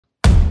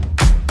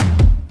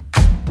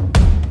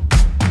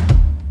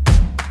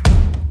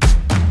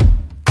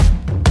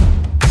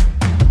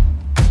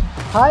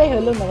Hi,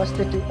 hello,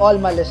 namaste to all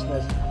my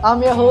listeners.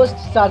 I'm your host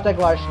Sarthak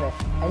Varshney,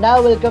 and I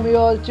welcome you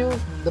all to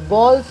the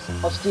Balls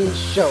of Steel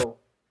show,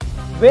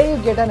 where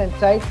you get an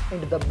insight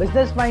into the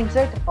business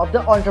mindset of the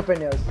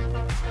entrepreneurs.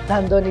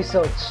 Dhandho ni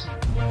Soch.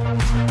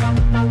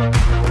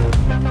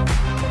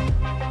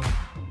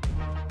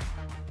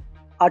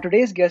 Our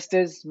today's guest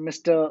is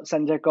Mr.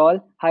 Sanjay Kaul.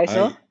 Hi,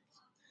 sir. Hi,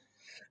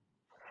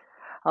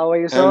 How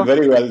are you, I'm sir?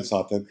 very well,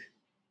 Sarthak.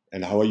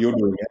 And how are you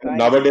doing? And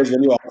Thank you. nowadays,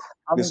 when you ask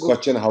I'm this good.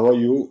 question, how are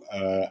you?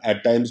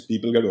 At times,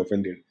 people get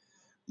offended.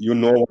 You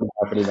know what's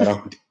happening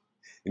around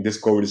in this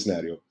COVID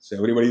scenario. So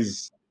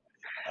everybody's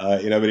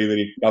in a very,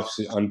 very tough,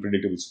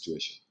 unpredictable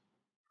situation.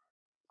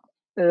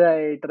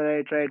 Right,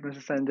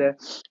 Mr. Sanjay.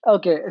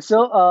 Okay,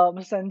 so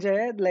Mr.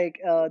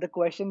 Sanjay, the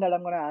question that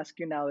I'm going to ask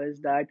you now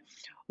is that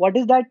what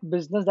is that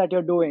business that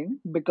you're doing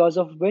because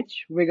of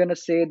which we're going to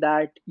say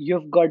that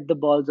you've got the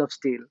balls of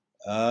steel?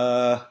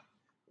 Uh,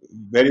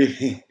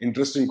 Very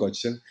interesting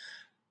question.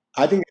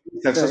 I think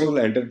any Right, successful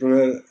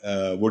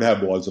entrepreneur would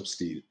have balls of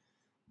steel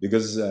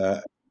because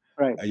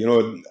right.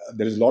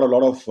 there is a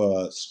lot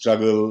of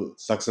struggle,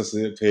 success,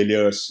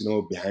 failures,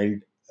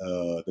 behind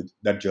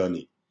that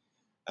journey,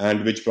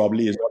 and which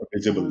probably is not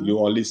visible. Mm-hmm. You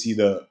only see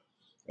the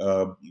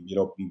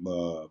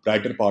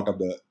brighter part of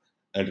the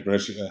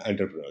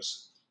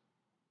entrepreneurs,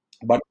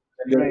 but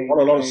there's a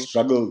lot of Right.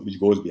 struggle which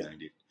goes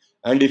behind it.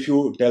 And if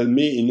you tell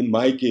me, in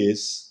my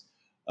case,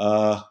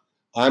 uh,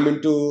 I'm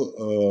into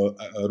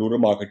rural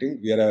marketing.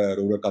 We are a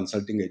rural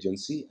consulting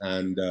agency,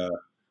 and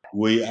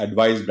we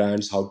advise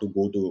brands how to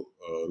go to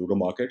rural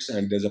markets.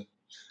 And there's a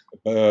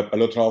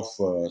plethora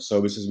of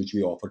services which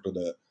we offer to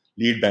the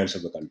lead brands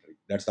of the country.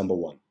 That's number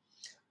one.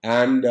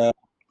 And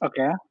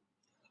Okay.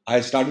 I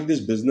started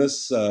this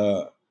business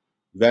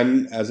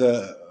when, as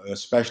a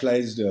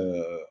specialized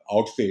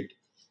outfit,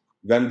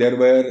 when there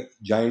were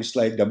giants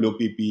like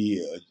WPP,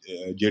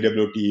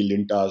 JWT,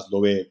 Lintas,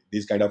 Lowe,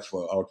 these kind of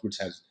outfits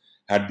has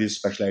had these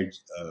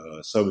specialized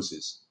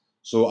services.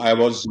 So I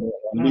was the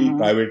only Mm-hmm.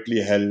 privately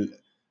held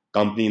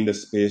company in the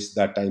space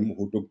that time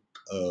who took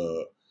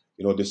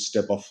this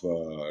step of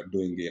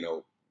doing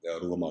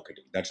rural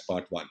marketing. That's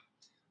part one.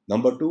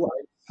 Number two, I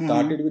Mm-hmm.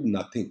 started with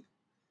nothing.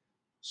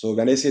 So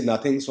when I say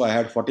nothing, so I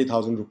had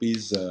 40,000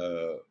 rupees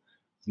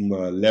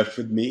left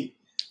with me,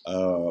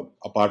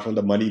 apart from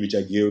the money which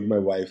I gave my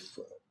wife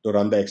to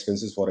run the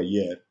expenses for a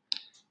year.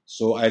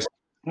 So I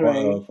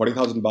Right.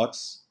 40,000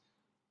 bucks,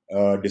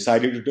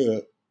 decided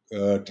to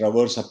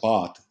traverse a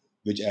path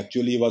which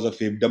actually was a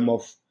fiefdom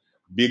of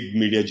big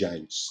media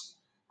giants.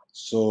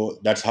 So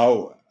that's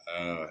how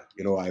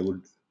I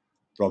would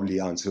probably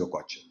answer your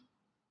question.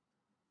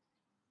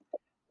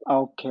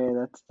 Okay,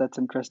 that's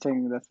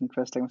interesting. That's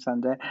interesting,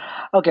 Sanjay.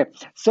 Okay,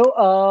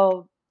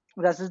 so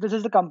this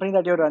is the company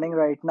that you're running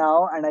right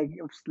now, and I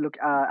look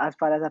as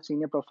far as I've seen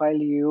your profile,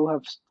 you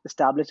have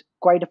established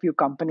quite a few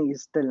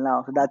companies till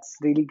now. So that's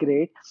really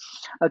great.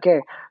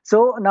 Okay,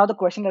 so now the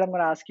question that I'm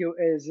going to ask you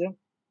is,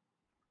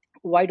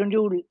 why don't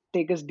you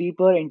take us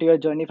deeper into your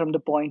journey from the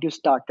point you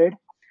started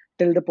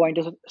till the point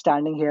you're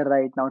standing here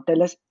right now?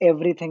 Tell us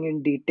everything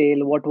in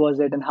detail. What was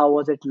it, and how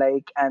was it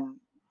like, and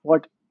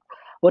what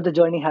what the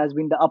journey has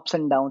been, the ups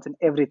and downs, and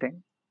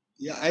everything.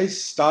 Yeah, I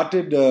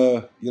started,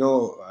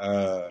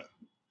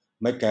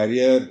 my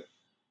career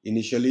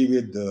initially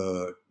with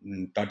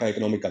Tata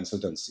Economic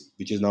Consultancy,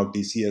 which is now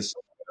TCS,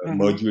 Mm-hmm.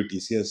 merged with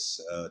TCS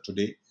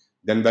today.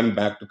 Then went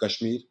back to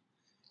Kashmir,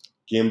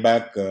 came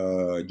back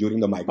during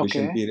the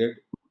migration Okay. period,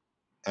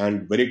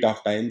 and very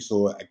tough time.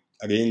 So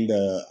again,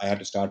 I had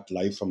to start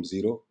life from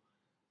zero.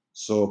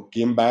 So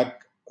came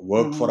back,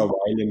 worked for a Mm-hmm.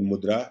 while in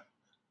Mudra,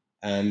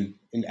 and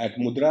at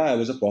Mudra, I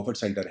was a profit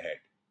center head.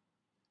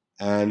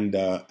 And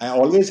I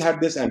always had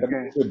this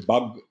Okay. entrepreneurship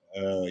bug,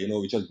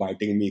 which was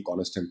biting me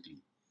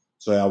constantly.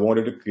 So I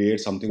wanted to create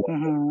something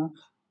Mm-hmm.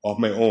 of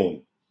my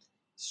own.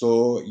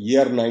 So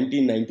year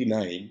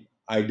 1999,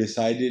 I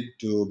decided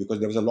to, because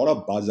there was a lot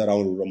of buzz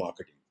around rural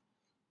marketing.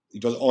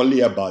 It was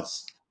only a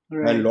buzz, and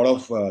Right. a lot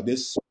of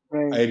this.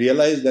 Right. I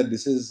realized that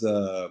this is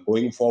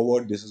going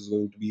forward. This is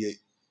going to be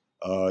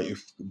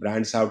if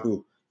brands have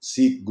to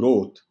seek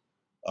growth.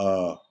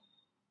 Uh,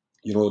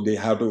 they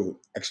have to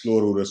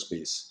explore rural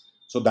space.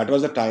 So that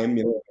was the time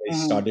I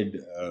Mm-hmm. started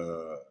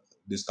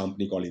this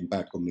company called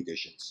Impact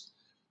Communications.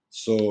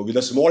 So with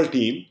a small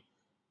team,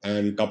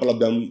 and a couple of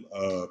them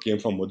came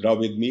from Mudra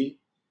with me,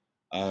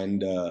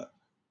 and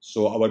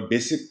so our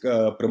basic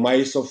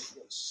premise of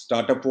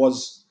startup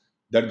was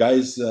that,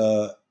 guys,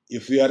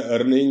 if we are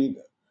earning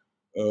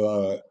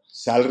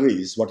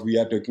salaries what we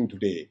are taking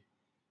today,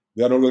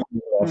 we are not going to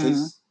the Mm-hmm.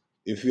 office.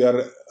 If we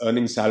are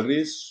earning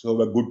salaries, so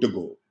we're good to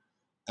go.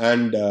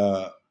 And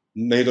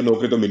नहीं तो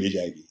नौकरी तो मिल ही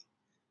जाएगी.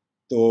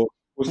 तो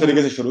उस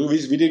तरीके Mm-hmm. से शुरू,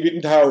 we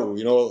didn't have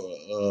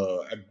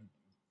a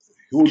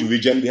huge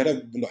vision. We had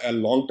a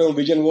long term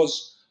vision,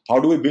 was how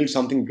do we build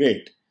something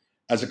great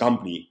as a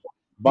company.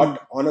 Mm-hmm.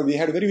 But we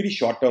had very, very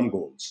short term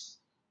goals,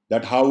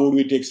 that how would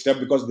we take step,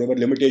 because there were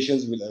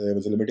limitations. There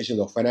was a limitation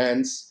of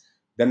finance.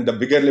 Then the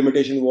bigger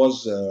limitation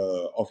was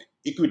of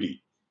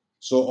equity.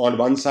 So on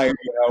one side,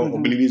 we have Mm-hmm.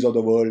 Oblivies of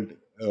the world,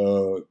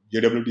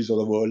 JWTs of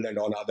the world, and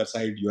on the other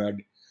side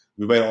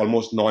we were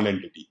almost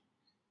non-entity.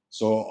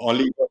 So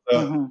only the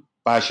Mm-hmm.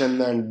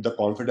 passion and the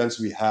confidence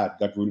we had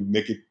that will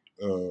make it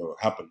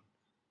happen.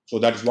 So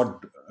that's what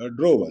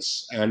drove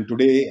us. And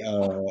today,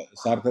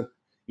 Sarthak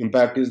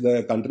Impact is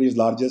the country's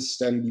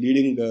largest and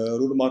leading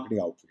rural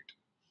marketing outfit.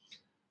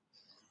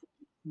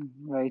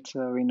 Right,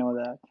 sir. We know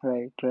that.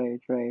 Right, right,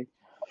 right.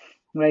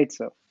 Right,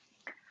 sir.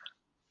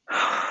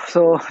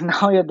 So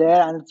now you're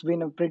there, and it's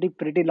been a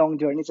pretty long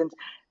journey since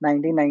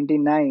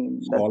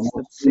 1999. So almost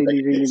That's two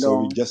really really decades. So we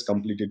long. just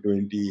completed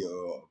 20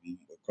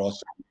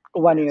 cross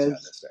 1 decades. Yeah,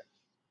 years. that's right.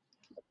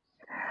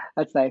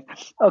 That's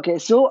nice. Okay,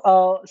 so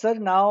sir,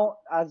 now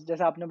as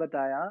जैसा आपने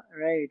बताया,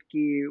 right,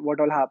 कि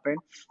what all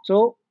happened.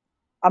 So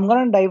I'm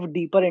gonna dive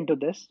deeper into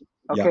this.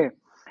 Yeah, Okay,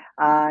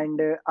 and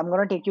I'm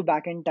gonna take you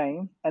back in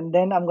time, and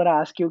then I'm gonna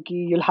ask you ki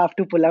you'll have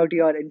to pull out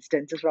your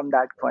instances from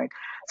that point.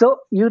 So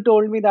you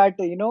told me that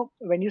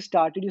when you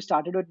started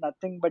with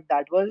nothing, but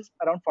that was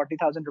around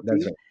 40,000 that's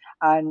rupees, right.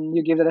 and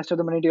you gave the rest of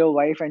the money to your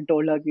wife and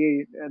told her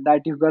ki,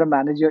 that you've got to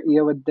manage your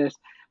year with this.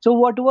 So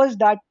what was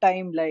that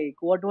time like?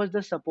 What was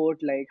the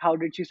support like? How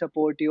did she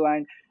support you,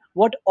 and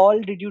what all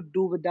did you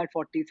do with that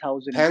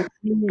 40,000?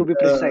 Thankfully, To be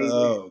precise,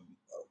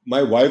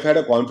 my wife had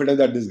a confidence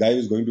that this guy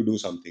is going to do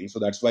something. So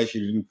that's why she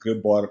didn't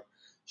crib, or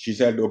she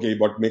said, okay,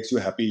 what makes you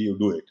happy, you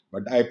do it.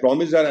 But I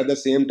promised her at the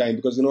same time,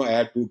 because, I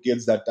had two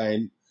kids that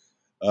time,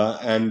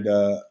 and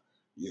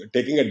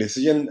taking a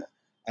decision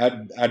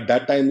at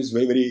that time is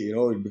very, very,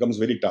 it becomes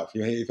very tough.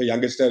 If a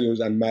youngster who's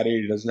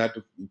unmarried doesn't have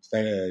to,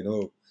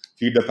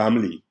 feed the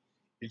family,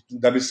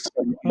 the risks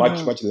are much,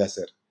 mm-hmm. much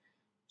lesser.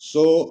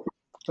 So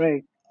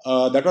Right.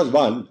 that was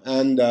one.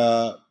 And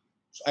I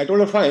told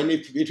her, fine,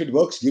 if it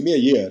works, give me a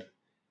year.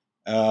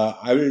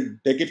 I will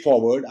take it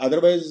forward.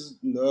 Otherwise,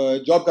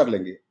 job kar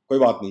lenge. Koi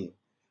baat nahi.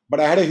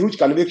 But I had a huge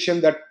conviction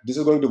that this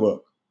is going to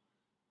work.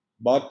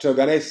 But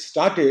when I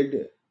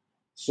started,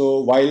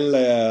 so while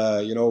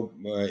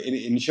in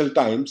initial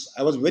times,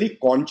 I was very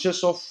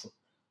conscious of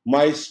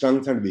my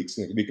strengths and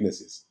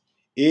weaknesses.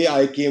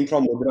 I came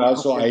from Mudra,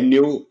 so Okay. I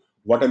knew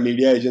what a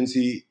media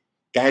agency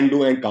can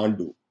do and can't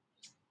do.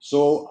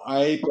 So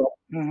I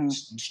Mm-hmm.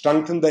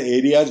 strengthened the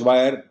areas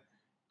where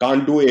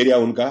can't do area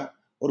उनका,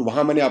 और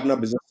वहां मैंने अपना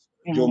business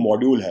जो Mm-hmm.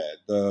 module है,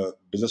 the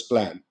business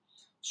plan.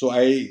 So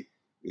I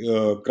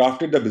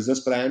crafted the business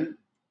plan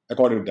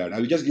according to that.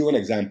 I'll just give an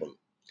example.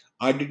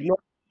 I did not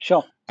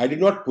Sure. I did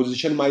not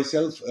position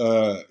myself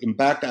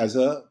Impact as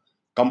a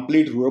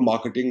complete rural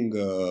marketing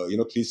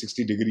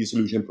 360-degree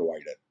solution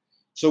provider.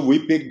 So we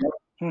picked up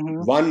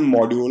Mm-hmm. one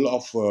module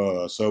of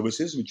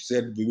services which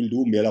said we will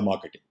do mela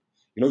marketing.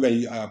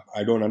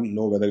 I don't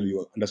know whether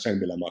you understand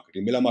mela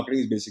marketing. Mela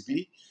marketing is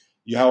basically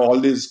you have all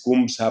these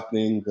kumbs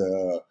happening,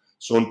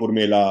 Sonpur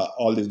Mela,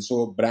 all this.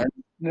 So brand,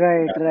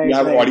 Right, you right,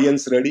 have right.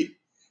 audience ready,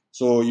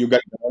 so you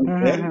get around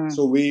there. Mm-hmm.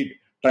 So we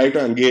try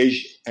to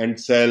engage and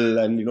sell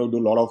and do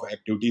a lot of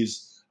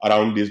activities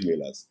around these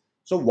melas.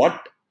 So why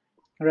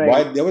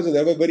Right. there was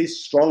a very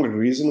strong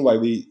reason why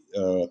we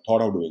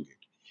thought of doing it.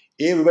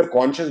 We were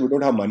conscious we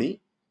don't have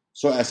money,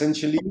 so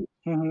essentially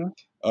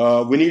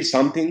Mm-hmm. we need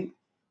something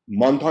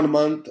month on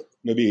month,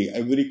 maybe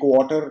every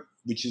quarter,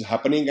 which is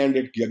happening, and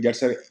it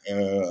gets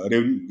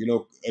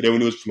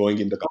revenues flowing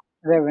in the company.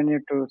 Revenue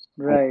too.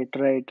 Right,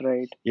 right,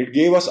 right. It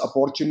gave us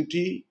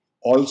opportunity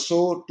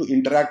also to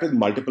interact with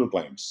multiple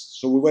clients.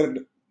 So we were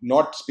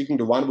not speaking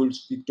to one, we would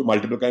speak to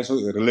multiple clients. So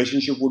the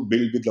relationship would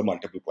build with the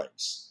multiple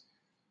clients.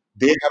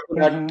 They happen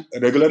Mm-hmm.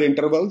 at regular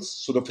intervals,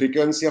 so the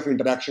frequency of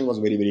interaction was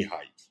very, very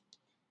high.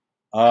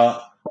 Uh,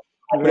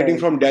 Operating Right,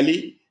 from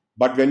Delhi,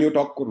 but when you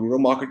talk rural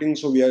marketing,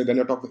 so we are going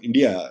to talk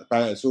India.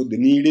 So the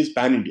need is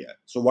pan India.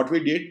 So what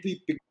we did,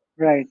 we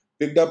right.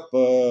 picked up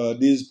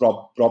these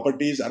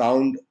properties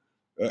around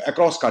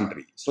across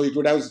country. So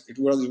would have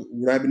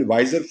been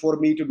wiser for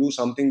me to do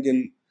something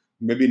in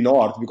maybe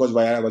north, because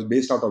I was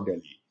based out of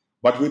Delhi.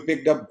 But we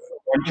picked up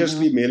Mm-hmm.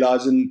 consciously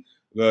melas in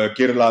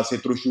Kerala, say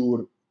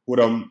Thrissur,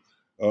 Puram,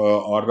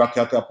 or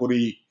Rakhyatra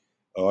Puri,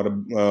 or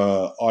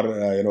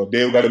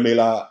Devgad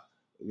Mela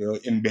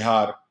in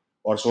Bihar,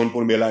 or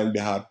Sonpur Mela in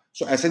Bihar.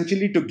 So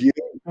essentially to give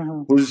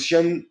Mm-hmm.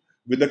 position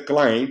with the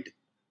client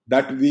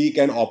that we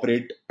can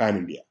operate pan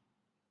India.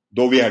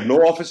 Though we had no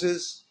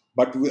offices,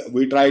 but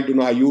we tried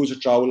to I used to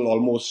travel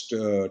almost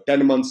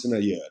 10 months in a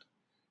year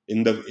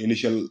in the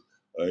initial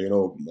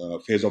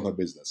phase of our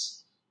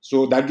business.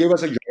 So that gave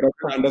us a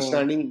geographical Okay.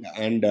 understanding,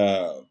 and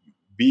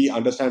we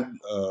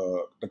understand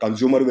the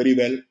consumer very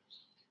well.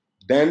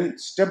 Then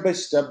step by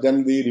step,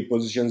 then we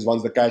repositions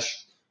once the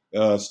cash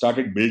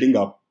started building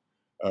up,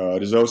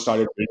 reserves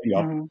started building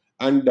up, Mm-hmm.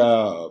 and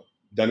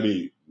then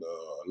we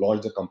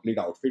launched the complete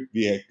outfit.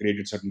 We had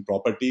created certain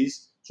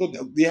properties. So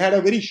we had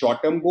a very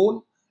short-term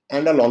goal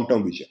and a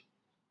long-term vision.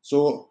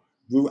 So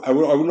I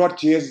would not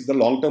chase the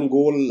long-term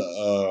goal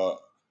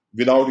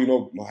without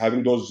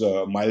having those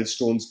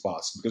milestones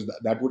passed, because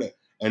that would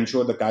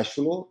ensure the cash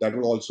flow. That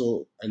will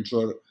also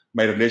ensure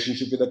my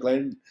relationship with the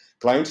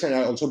clients, and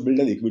I also build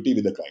an equity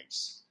with the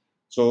clients.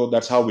 So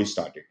that's how we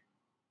started.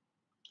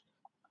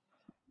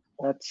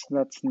 That's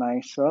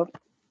nice, sir.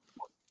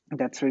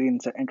 That's really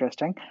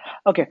interesting.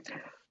 Okay,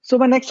 so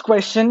my next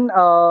question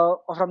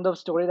from the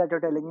story that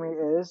you're telling me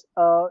is,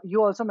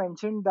 you also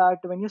mentioned that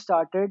when you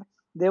started,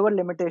 there were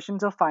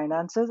limitations of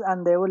finances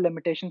and there were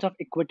limitations of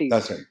equities,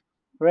 That's right.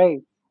 right?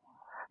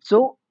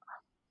 So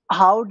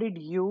how did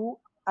you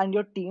and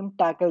your team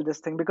tackle this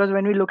thing? Because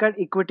when we look at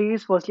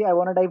equities, firstly I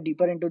want to dive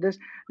deeper into this.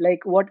 Like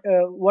what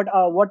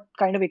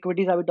kind of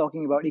equities are we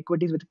talking about?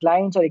 Equities with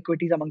clients or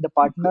equities among the Uh,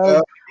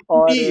 partners,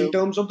 or Equity in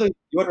terms of the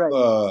your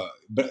right?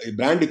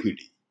 brand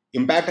equity,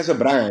 impact as a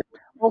brand.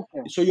 Okay.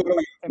 So you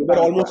were Impact as a brand.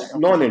 almost Okay.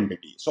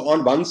 non-entity. So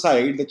on one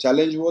side, the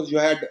challenge was you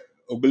had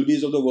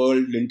Ogilvies of the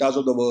world, Lintas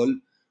of the world,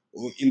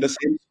 in the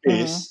same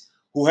Mm-hmm. space,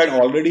 who had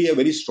already a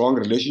very strong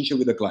relationship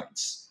with the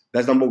clients.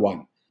 That's number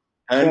one.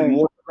 And Right.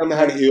 most of them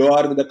had Right.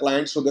 AOR with the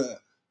clients, so the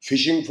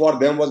fishing for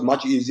them was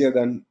much easier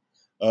than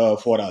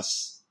for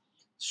us.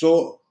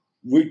 So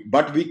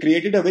but we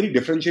created a very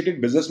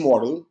differentiated business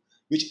model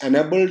which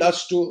enabled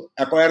us to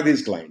acquire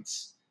these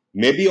clients,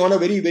 maybe on a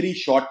very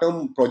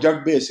short-term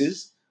project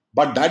basis,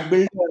 but that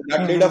laid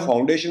a Mm-hmm.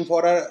 foundation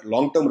for a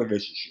long-term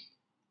relationship.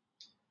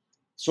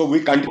 So we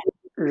continued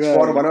this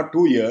for Right. 1 or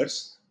 2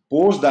 years.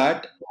 Post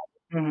that,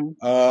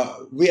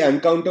 Mm-hmm. we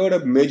encountered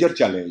a major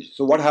challenge.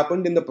 So what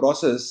happened in the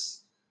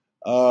process?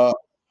 Uh,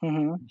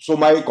 Mm-hmm. so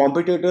my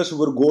competitors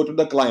would go to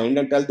the client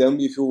and tell them,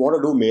 if you want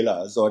to do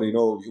melas, or you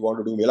want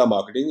to do mela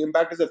marketing,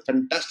 Impact is a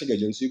fantastic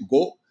agency.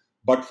 Go,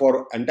 but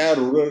for entire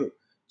rural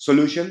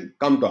solution,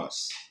 come to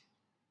us.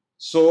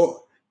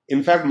 So,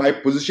 in fact, my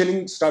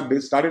positioning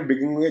started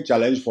becoming a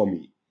challenge for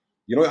me.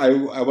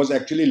 I was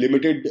actually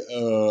limited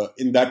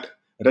in that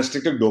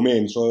restricted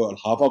domain. So,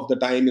 half of the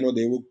time,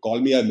 they would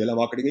call me a Mela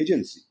marketing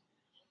agency.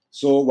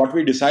 So, what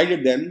we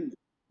decided then,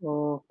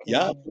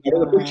 yeah, Okay. that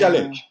was a big Uh-huh.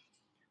 challenge.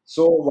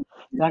 So,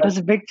 That was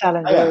a big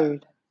challenge, yeah.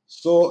 right?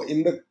 So,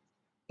 in the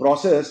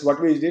process,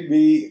 what we did,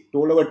 we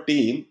told our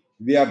team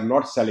we are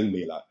not selling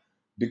Mela,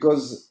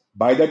 because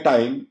by that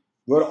time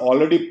we're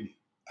already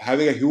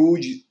having a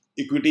huge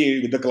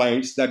equity with the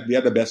clients that we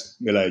are the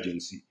best Mela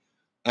agency.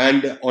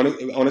 And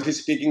honestly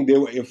speaking,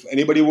 if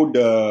anybody would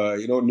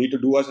need to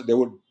do us, they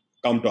would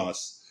come to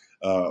us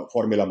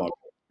for Mela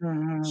marketing.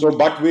 Mm-hmm. So,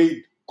 but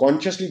we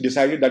consciously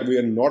decided that we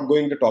are not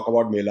going to talk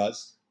about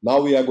Melas. Now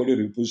we are going to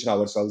reposition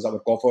ourselves. Our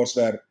coffers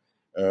were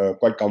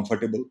quite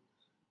comfortable.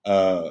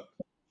 Uh,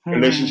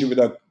 Relationship Mm-hmm. with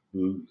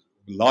a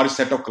large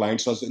set of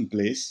clients was in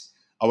place.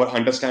 Our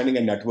understanding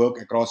and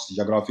network across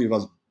geography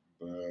was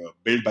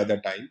built by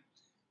that time.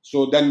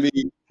 So then we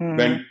Mm-hmm.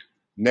 went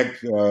next,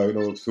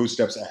 few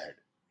steps ahead.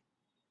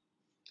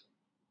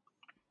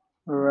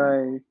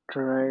 Right,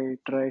 right,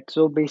 right.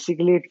 So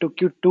basically, it took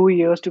you 2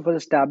 years to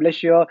first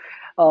establish your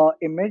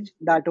image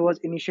that was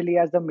initially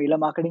as the mailer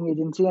marketing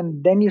agency,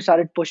 and then you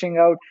started pushing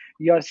out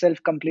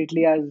yourself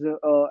completely as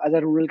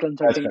a rural That's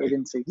consulting correct.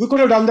 agency. We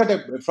could have done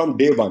that from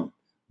day one,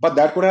 but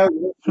that could have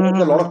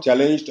posed a lot Mm-hmm. of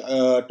challenge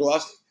to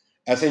us.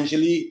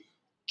 Essentially,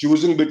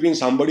 choosing between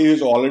somebody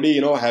who's already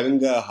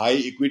having a high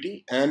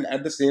equity, and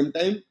at the same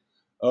time,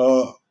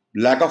 uh,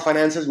 lack of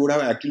finances would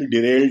have actually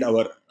derailed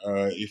our.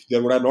 If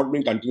there would have not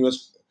been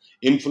continuous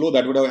inflow,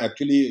 that would have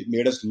actually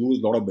made us lose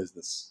a lot of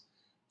business.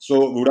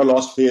 So we would have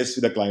lost face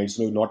with the clients,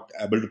 not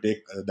able to take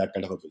that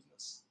kind of a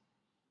business.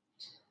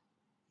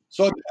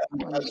 So,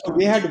 as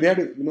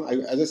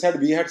I said,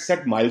 we had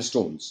set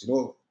milestones.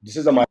 This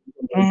is the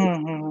milestone.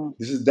 Mm-hmm.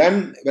 This is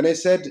then when I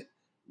said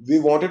we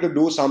wanted to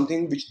do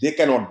something which they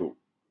cannot do.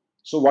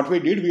 So what we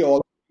did, we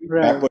all did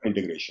Right, backward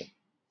integration.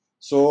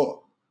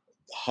 So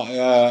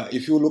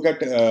if you look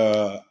at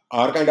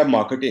our kind of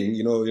marketing,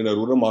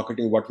 rural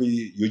marketing, what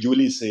we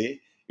usually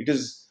say, it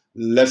is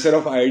lesser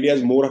of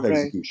ideas, more of right,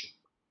 execution.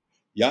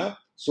 Yeah.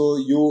 So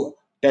you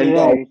tend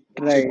to right,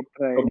 outsource it. right, So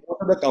right,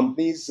 most of the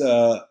companies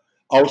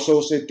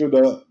outsource it to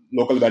the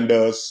local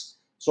vendors.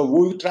 So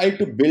we try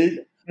to build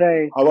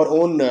right, our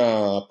own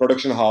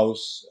production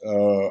house,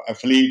 a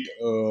fleet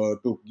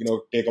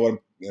to take our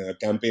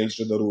campaigns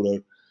to the rural.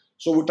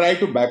 So we try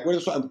to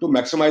backwards to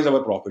maximize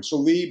our profit.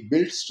 So we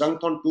build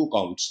strength on two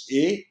counts: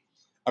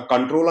 a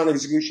control on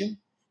execution;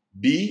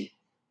 B,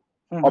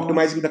 mm-hmm.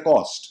 optimizing the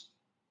cost.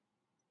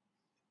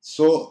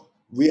 So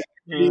we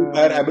actually were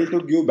Right, able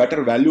to give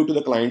better value to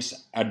the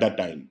clients at that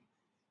time.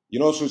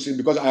 So see,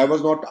 because I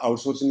was not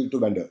outsourcing it to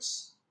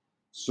vendors.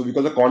 So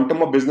because the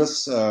quantum of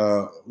business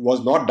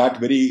was not that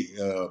very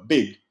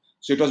big,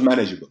 so it was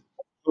manageable.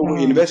 So we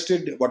mm-hmm.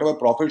 invested whatever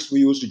profits we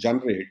used to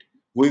generate.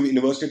 We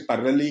invested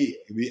parallelly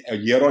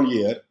year on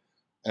year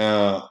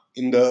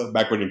in the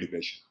backward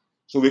integration.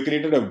 So we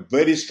created a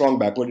very strong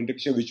backward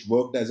integration, which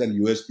worked as an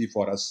USP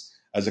for us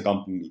as a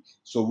company.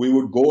 So we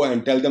would go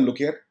and tell them, look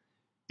here,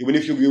 even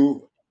if you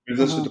give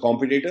business to Mm-hmm. the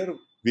competitor,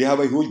 we have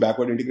a huge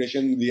backward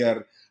integration.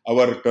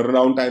 Our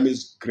turnaround time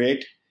is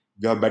great.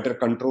 We have better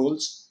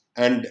controls,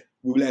 and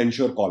we will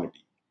ensure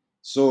quality.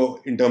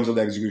 So in terms of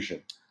the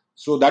execution,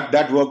 so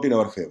that worked in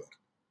our favor.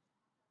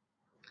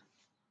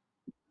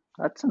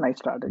 That's a nice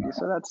strategy.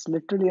 So that's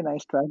literally a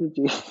nice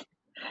strategy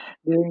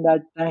during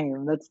that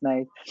time. That's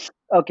nice.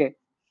 Okay.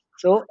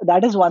 So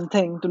that is one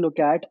thing to look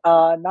at.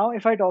 Now,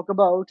 if I talk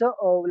about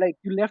like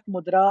you left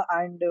Mudra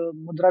and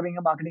Mudra being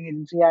a marketing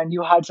agency, and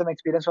you had some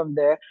experience from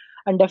there,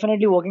 and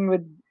definitely working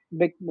with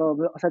big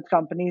such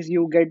companies,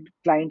 you get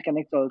client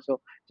connects also.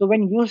 So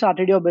when you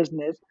started your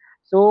business,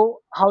 so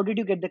how did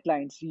you get the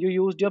clients? You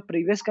used your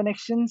previous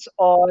connections,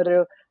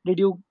 or did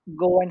you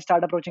go and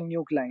start approaching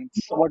new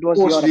clients? Of What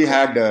was course, your we approach?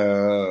 had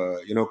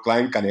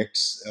client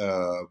connects.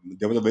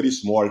 There was a very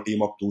small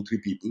team of 2 3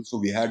 people, so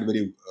we had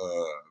very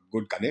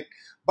good connect.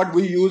 But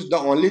we used the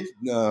only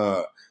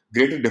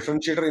greater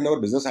differentiator in our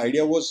business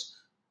idea was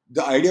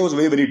the idea was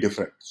very very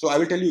different. So I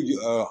will tell you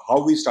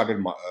how we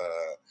started.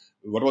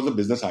 What was the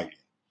business idea?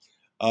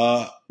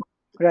 Uh,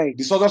 Right.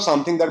 this was not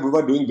something that we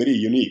were doing very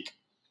unique.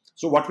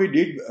 So what we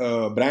did,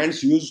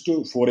 brands used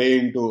to foray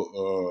into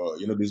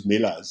these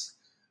melas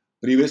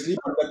previously,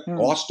 but the Hmm.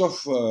 cost of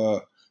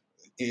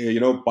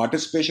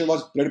participation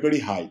was pretty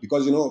high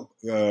because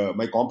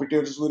my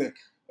competitors would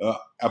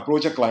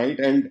approach a client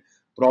and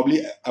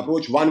probably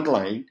approach one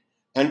client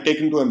and take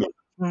him to a meal.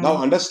 Now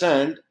Hmm.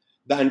 understand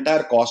the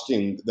entire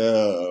costing,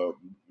 the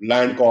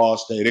land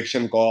cost, the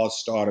erection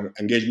cost, or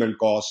engagement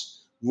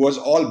cost was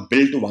all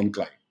billed to one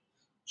client.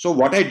 So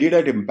what I did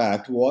at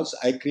Impact was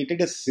I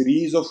created a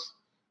series of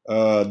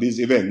these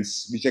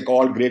events which I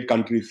called Great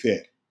Country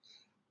Fair,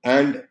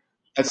 and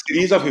a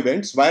series of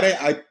events where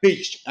I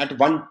pitched at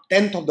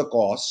 1/10 of the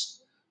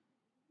cost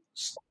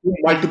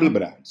multiple Hmm.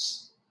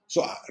 brands.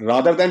 So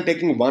rather than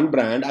taking one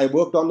brand, I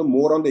worked on the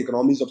more on the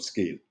economies of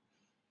scale,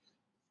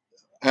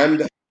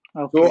 and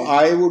so Okay.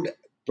 I would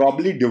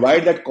probably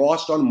divide that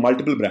cost on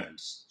multiple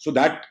brands. So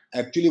that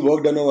actually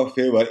worked in our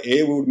favor.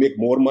 A, we would make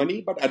more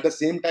money, but at the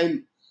same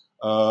time,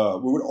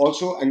 we would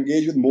also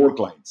engage with more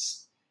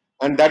clients,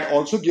 and that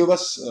also gave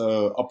us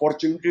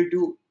opportunity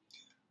to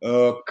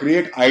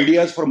create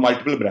ideas for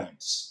multiple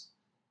brands.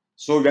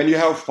 So when you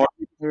have 40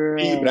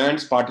 Right.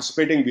 brands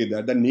participating with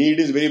that, the need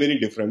is very, very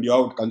different. You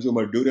have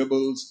consumer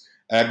durables,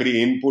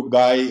 agri input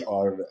guy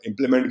or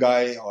implement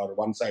guy, or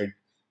one side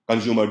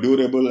consumer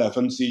durable,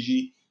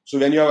 FMCG. So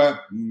when you have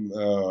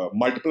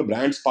multiple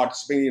brands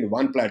participating in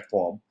one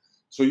platform,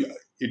 so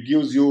it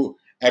gives you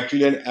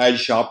actually an edge,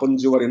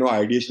 sharpens your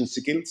ideation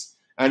skills,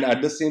 and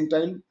at the same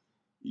time,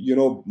 you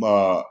know,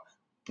 uh,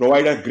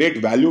 provide a great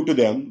value to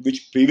them,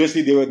 which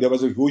previously there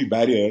was a huge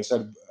barriers.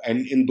 And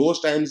in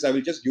those times, I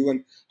will just give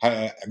an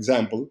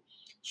example.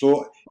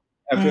 So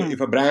if Hmm.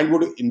 a brand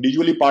would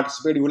individually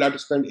participate, you will have to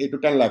spend 8 to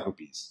 10 lakh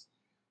rupees.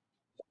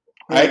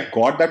 I Right.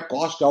 got that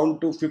cost down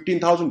to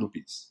 15,000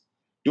 rupees,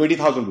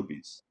 20,000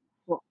 rupees.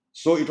 O-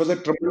 So it was a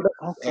tremendous,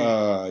 Okay.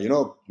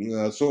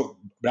 so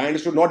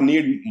brands should not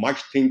need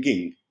much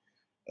thinking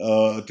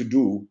to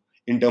do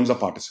in terms of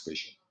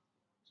participation.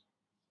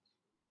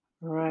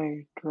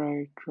 Right.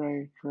 Right.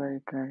 Right.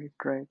 Right. Right.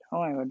 Right. Oh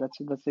my God,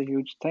 that's a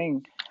huge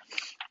thing.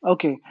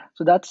 Okay,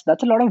 so that's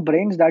a lot of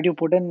brains that you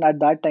put in at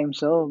that time,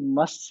 sir.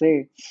 Must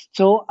say.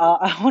 So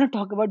I want to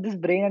talk about this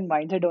brain and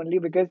mindset only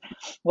because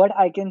what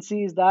I can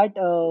see is that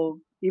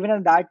even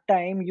at that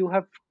time you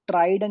have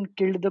tried and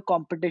killed the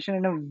competition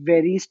in a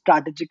very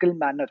strategical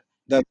manner,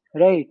 That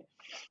right?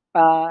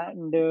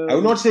 And I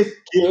would not say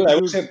kill, I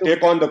would you say took.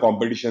 take on the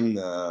competition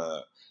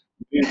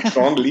very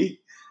strongly.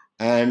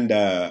 And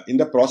in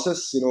the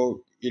process,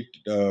 it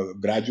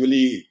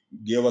gradually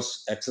gave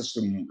us access to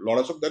a lot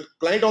of stuff. The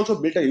client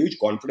also built a huge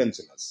confidence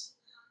in us.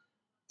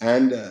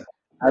 And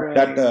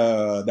Right.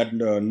 that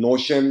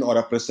notion or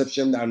a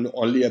perception that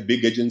only a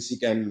big agency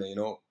can,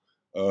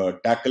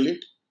 tackle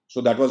it.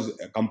 So that was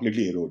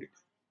completely eroded.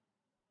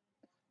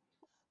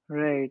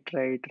 Right,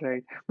 right,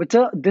 right. But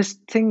sir, this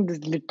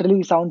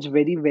literally sounds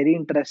very, very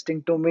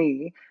interesting to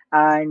me,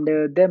 and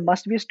there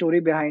must be a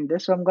story behind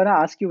this. So I'm gonna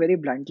ask you very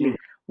bluntly, Hmm.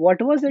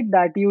 what was it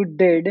that you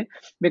did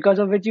because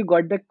of which you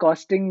got the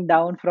costing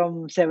down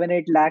from 7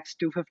 8 lakhs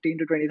to 15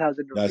 to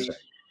 20,000 That's rupees?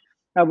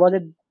 right. Was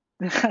it?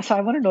 So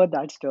I want to know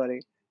that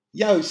story.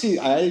 Yeah, you see,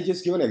 I'll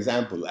just give an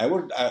example. I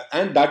would,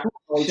 and that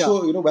was Sure.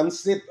 also,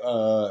 once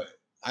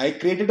I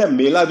created a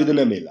mela within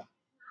a mela.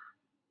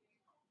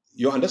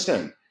 You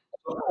understand?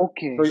 So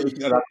Okay. if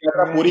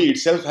Ratna Puri Right.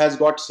 itself has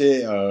got,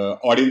 say,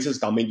 audiences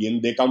coming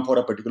in, they come for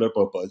a particular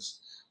purpose.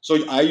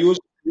 So I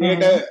used to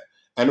create Mm-hmm. a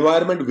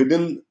environment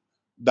within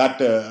that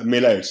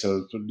mela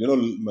itself. So,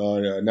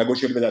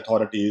 negotiate with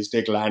authorities,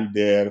 take land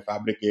there,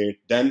 fabricate.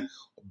 Then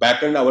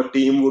back end, our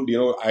team would,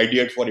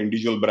 ideate for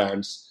individual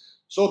brands.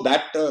 So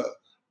that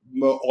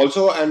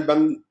also, and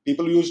when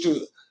people used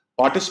to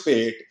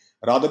participate,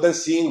 rather than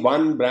seeing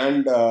one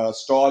brand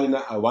stall in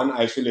one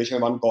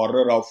isolation, one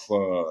corner of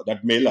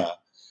that mela,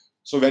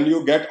 so when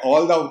you get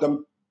all of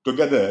them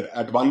together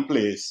at one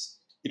place,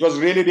 it was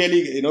really,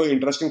 really,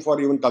 interesting for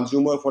even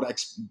consumer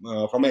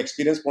from an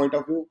experience point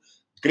of view.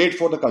 Great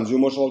for the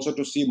consumers also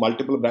to see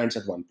multiple brands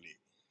at one place.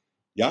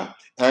 Yeah,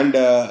 and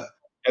telling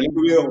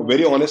you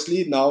very Right.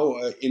 honestly, now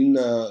in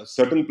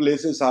certain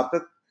places,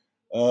 Sarthak,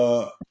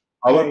 uh,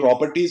 our Right.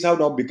 properties have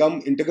now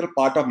become integral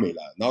part of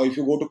Mela. Now, if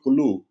you go to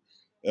Kulu,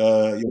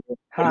 there's a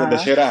Uh-huh.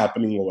 Dashera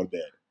happening over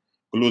there,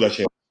 Kulu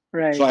Dashera.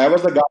 So Right. I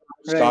was the guy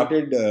who Right.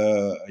 started,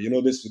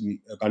 this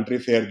country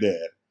fair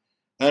there,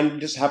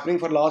 and it's happening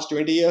for last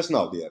 20 years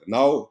now there.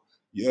 Now,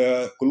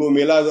 Kulu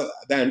Mela,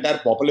 the entire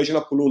population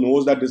of Kulu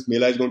knows that this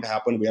Mela is going to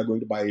happen. We are going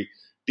to buy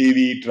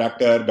TV,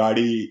 tractor,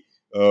 Gadi,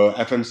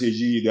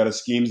 FMCG. There are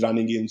schemes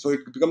running in. So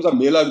it becomes a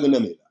Mela within a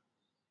Mela.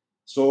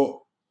 So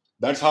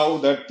that's how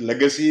that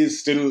legacy is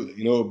still,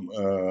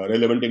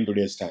 relevant in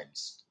today's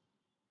times.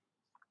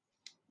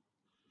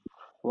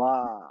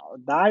 Wow,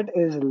 that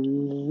is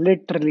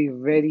literally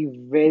very,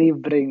 very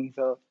brainy.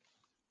 So,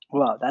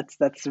 wow,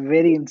 that's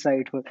very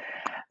insightful.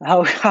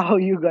 How how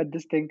you got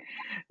this thing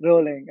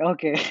rolling?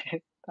 Okay,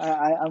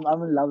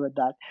 I'm in love with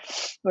that.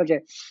 Okay,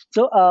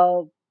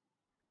 so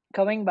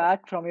coming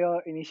back from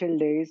your initial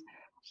days,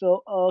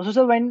 so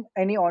when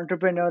any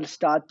entrepreneur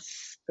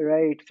starts,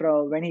 right,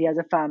 from when he has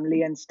a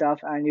family and stuff,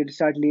 and you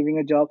start leaving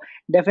a job,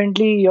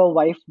 definitely your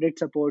wife did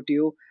support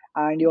you,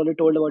 and you already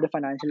told about the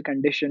financial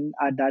condition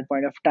at that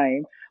point of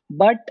time.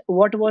 But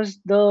what was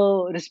the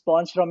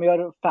response from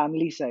your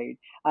family side,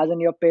 as in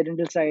your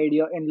parental side,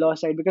 your in-law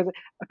side? Because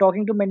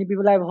talking to many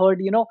people, I've heard,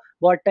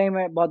 बहुत time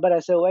है, बहुत बार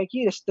ऐसे हुआ है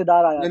कि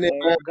रिश्तेदार आ No, जाते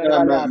हैं, घर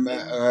वाले आते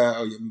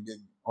हैं.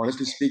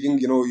 honestly speaking,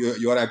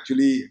 you are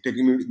actually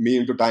taking me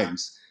into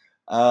times.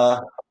 Uh,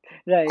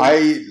 Right.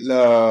 I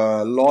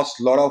lost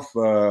a lot of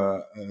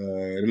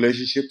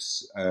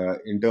relationships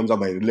in terms of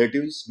my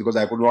relatives because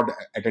I could not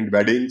attend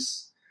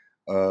weddings.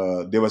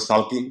 They were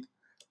sulking,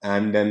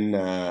 and then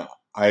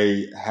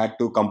I had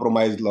to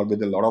compromise a lot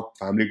with a lot of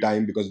family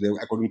time because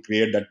I couldn't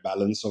create that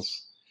balance of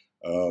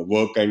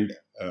work and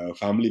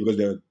family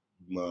because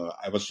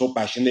I was so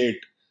passionate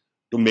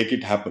to make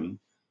it happen.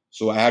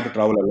 So I had to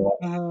travel a lot,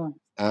 Mhm.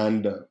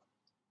 and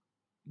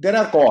there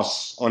are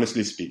costs,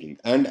 honestly speaking.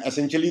 And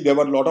essentially, there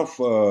were a lot of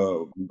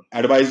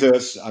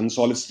advisors,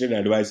 unsolicited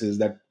advices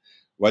that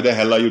why the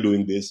hell are you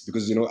doing this?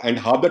 Because and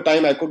half the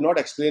time I could not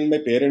explain my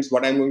parents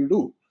what I'm going to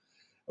do,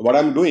 what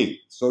I'm doing.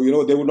 So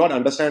they would not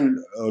understand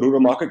rural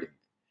marketing.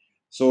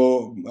 So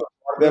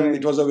for them, it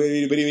Right. was a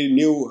very, very, very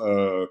new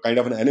kind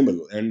of an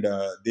animal, and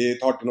they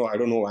thought, I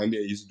don't know,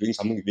 he's doing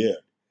something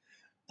weird.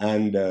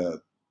 And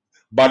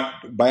but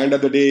by end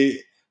of the day,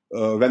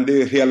 when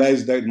they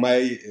realized that my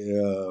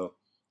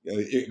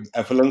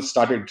affluence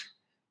started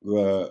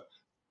uh, Mhm.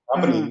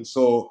 happening,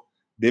 so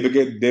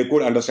they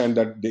could understand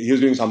that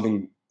he's doing something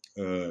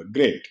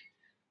great.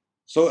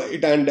 So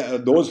it and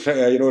those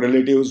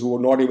relatives who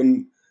were not even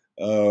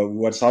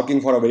were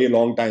sulking for a very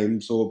long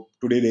time. So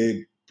today they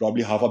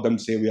probably half of them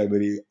say we are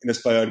very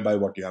inspired by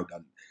what you have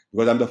done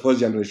because I'm the first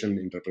generation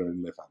entrepreneur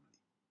in my family.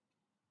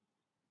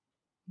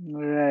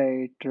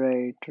 Right,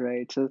 right,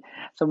 right. So,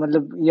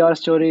 matlab, your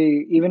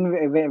story, even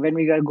when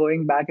we are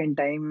going back in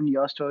time,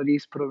 your story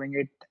is proving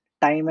it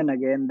time and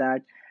again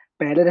that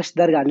पहले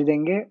रिश्तेदार गाली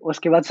देंगे,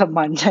 उसके बाद सब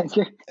मान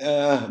जाएंगे.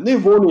 नहीं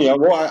वो नहीं है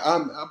वो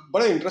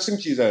बड़ा इंटरेस्टिंग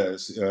चीज है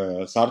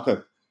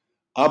सार्थक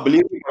आप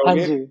बिलीव नहीं हाँ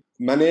करोगे जी.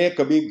 मैंने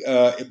कभी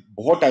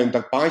बहुत टाइम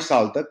तक 5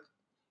 साल तक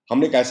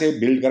हमने कैसे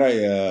बिल्ड करा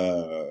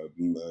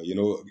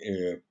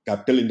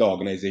कैपिटल इन द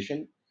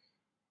ऑर्गेनाइजेशन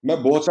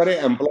मैं बहुत सारे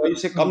एम्प्लॉय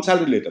से कम Mhm.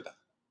 सैलरी लेता था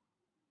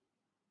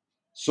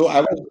so I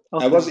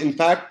was Okay. in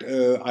fact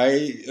I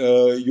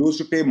used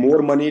to pay more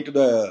money to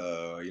the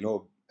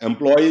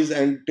employees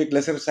and take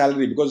lesser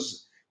salary because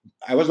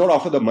I was not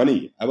after the money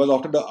I was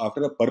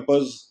after the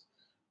purpose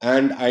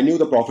and I knew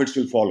the profits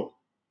will follow.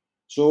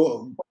 So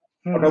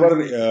whatever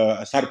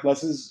Mhm.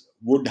 surpluses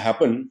would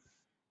happen,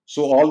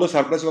 so all the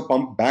surplus were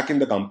pumped back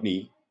in the company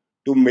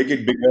to make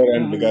it bigger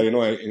and bigger.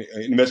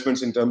 Mhm.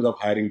 Investments in terms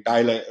of hiring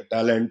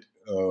talent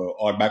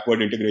or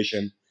backward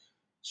integration.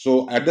 So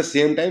at the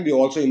same time, we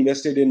also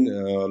invested in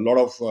a lot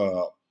of,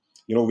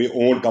 we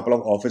owned a couple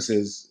of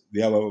offices.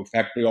 We have a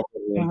factory of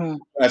our own. Mhm.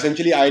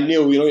 Essentially, I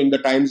knew, in the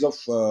times of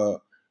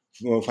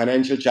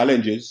financial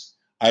challenges,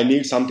 I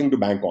need something to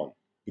bank on.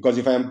 Because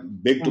if I'm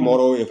big Mhm.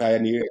 tomorrow, if I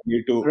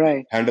need to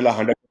Right. handle a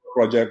 100 crore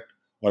project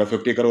or a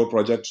 50 crore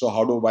project, so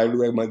why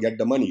do I get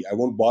the money? I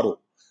won't borrow.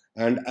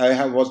 And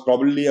was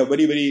probably a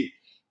very, very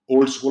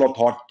old school of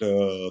thought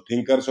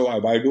thinker. So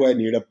why do I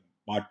need a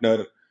partner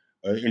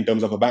in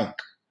terms of a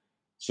bank?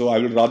 So I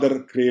will rather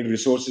create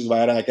resources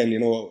where I can,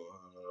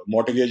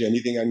 mortgage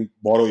anything and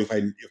borrow if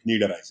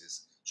need arises.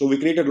 So we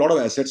created a lot of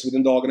assets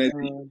within the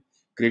organization,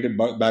 created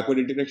backward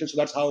integration. So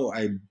that's how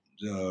I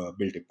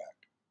built it back.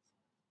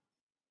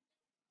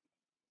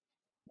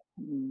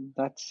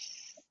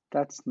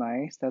 That's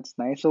nice. That's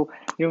nice. So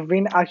you've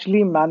been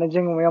actually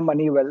managing your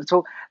money well.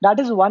 So that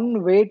is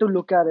one way to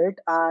look at it.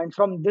 And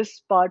from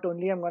this part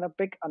only, I'm gonna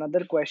pick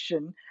another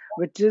question,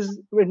 which is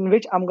in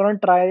which I'm gonna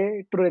try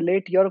to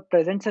relate your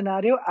present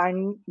scenario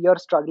and your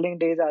struggling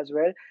days as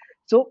well.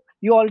 So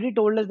you already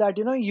told us that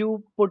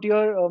you put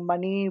your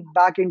money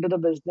back into the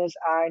business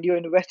and you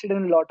invested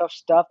in a lot of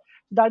stuff.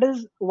 That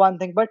is one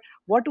thing. But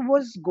what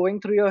was going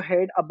through your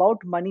head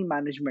about money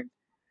management?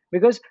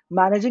 Because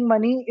managing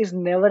money is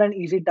never an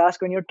easy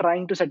task when you're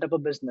trying to set up a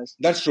business.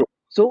 That's true.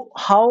 So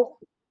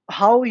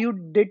how you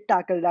did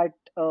tackle that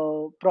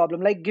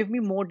problem? Like, give me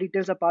more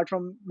details apart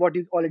from what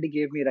you already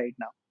gave me right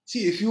now.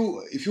 See, if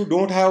you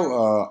don't have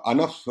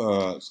enough,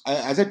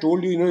 as I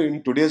told you,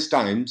 in today's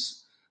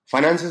times,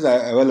 finances are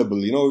available.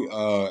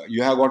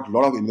 You have got a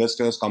lot of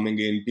investors coming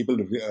in. People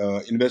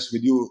invest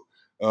with you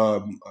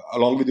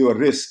along with your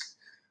risk.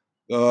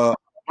 Uh,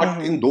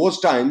 but in Mm-hmm. those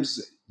times,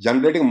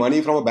 generating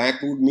money from a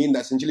bank would mean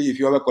that essentially if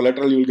you have a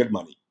collateral, you will get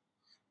money.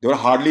 There were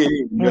hardly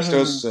any Mm-hmm.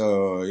 investors,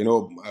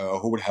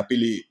 who would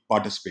happily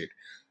participate.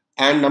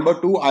 And number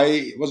two,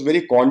 I was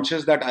very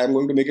conscious that I am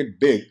going to make it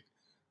big,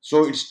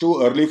 so it's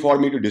too early for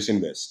me to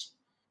disinvest.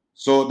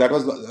 So that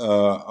was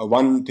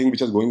one thing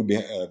which was going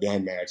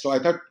behind my head. So I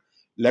thought,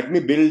 let me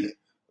build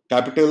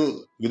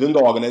capital within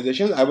the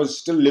organization. I was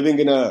still living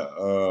in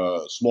a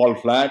small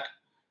flat.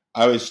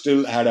 I was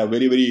still had a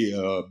very very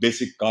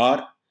basic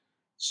car.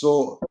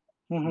 So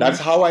Mm-hmm. that's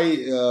how I,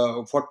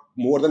 for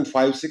more than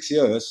 5 6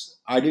 years,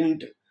 I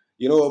didn't,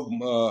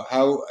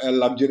 have a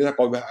luxurious,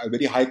 a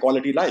very high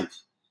quality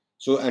life.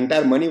 So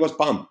entire money was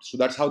pumped. So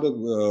that's how the,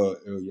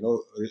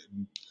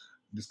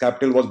 this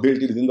capital was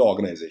built within the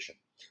organization.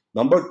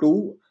 Number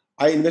two,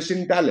 I invested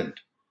in talent.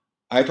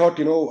 I thought,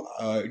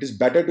 it is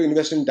better to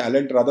invest in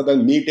talent rather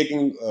than me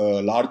taking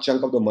a large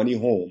chunk of the money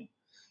home.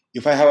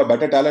 If I have a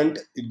better talent,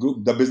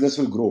 the business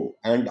will grow,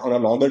 and on a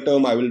longer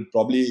term, I will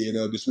probably,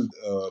 this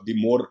will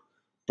be more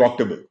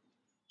profitable.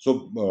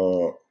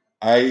 So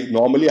I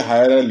normally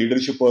hire a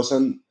leadership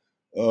person.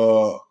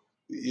 Uh,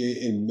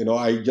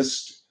 I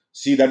just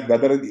see that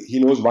whether he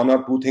knows one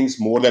or two things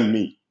more than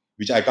me,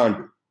 which I can't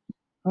do.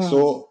 Mm-hmm.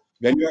 So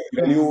when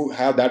Mm-hmm. you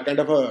have that kind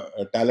of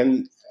a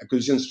talent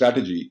acquisition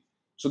strategy,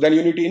 so then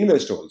you need to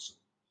invest also.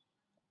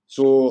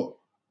 So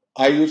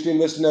I used to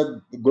invest in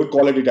a good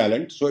quality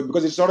talent. So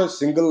because it's not a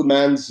single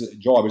man's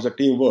job, it's a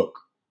teamwork.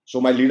 So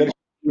my leadership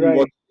team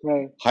was Right.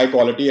 Right. high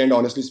quality, and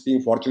honestly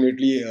speaking,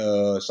 fortunately,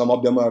 some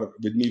of them are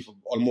with me for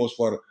almost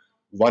for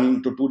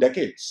 1 to 2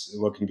 decades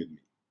working with me.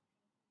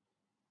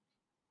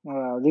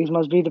 These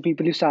must be the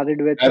people you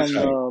started with That's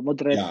from right.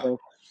 Mudra Yeah. itself.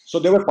 So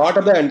they were part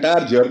of the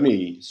entire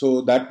journey.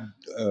 So that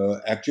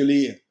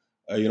actually,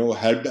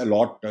 helped a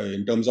lot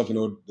in terms of,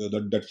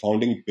 that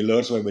founding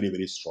pillars were very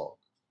very strong.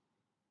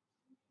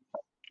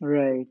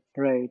 Right.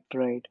 Right.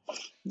 Right.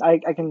 I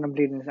can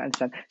completely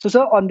understand. So,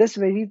 sir, on this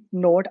very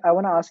note, I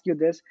want to ask you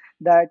this,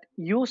 that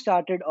you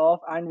started off,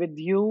 and with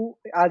you,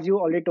 as you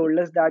already told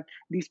us, that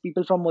these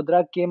people from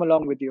Mudra came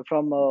along with you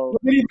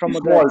Very, from very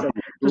Mudra small itself.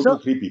 team, So, two sir,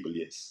 to three people.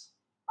 Yes.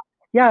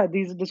 yeah,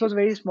 this was a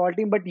very small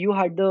team, but you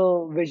had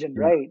the vision,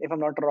 right? If I'm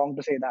not wrong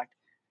to say that.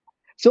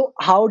 So,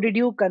 how did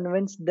you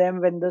convince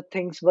them when the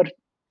things were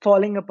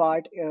falling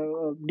apart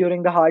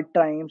during the hard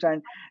times,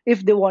 and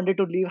if they wanted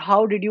to leave,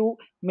 how did you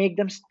make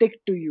them stick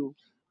to you?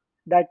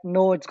 That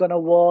no, it's gonna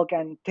work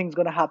and things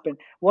gonna happen.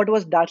 What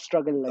was that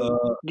struggle like?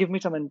 Uh, Give me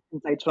some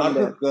insights from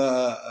there.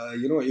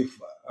 Sarthak, if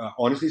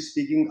honestly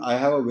speaking, I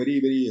have a very,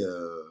 very,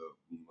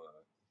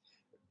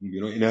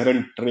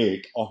 inherent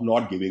trait of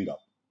not giving up.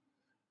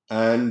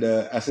 And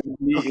essentially,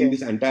 in Okay.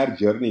 this entire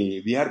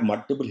journey, we had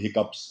multiple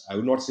hiccups. I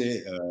would not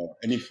say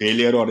any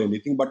failure or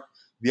anything, but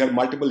we had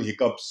multiple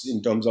hiccups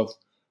in terms of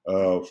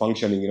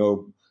functioning.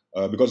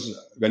 Because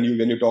when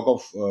you talk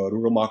of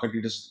rural market,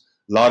 it is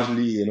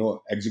largely,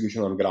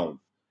 execution on ground,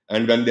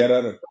 and when there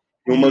are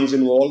Mhm. humans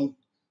involved,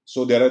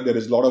 so there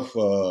is a lot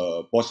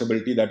of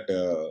possibility that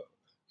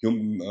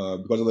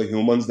because of the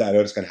humans, the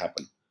errors can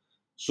happen.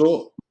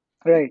 So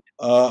Right.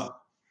 uh,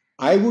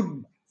 I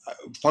would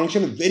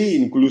function very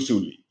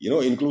inclusively,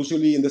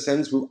 inclusively in the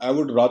sense I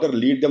would rather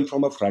lead them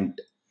from a front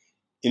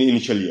in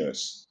initial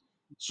years.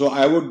 So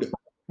I would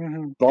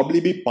Mhm. probably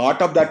be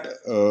part of that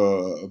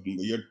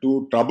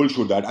to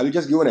troubleshoot that. I'll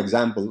just give an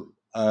example.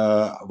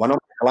 One of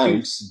my Please.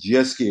 clients,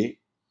 GSK,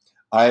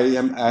 I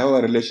have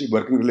a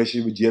working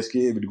relationship with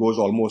GSK, which goes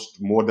almost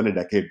more than a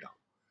decade now.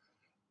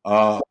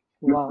 Uh,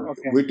 Wow.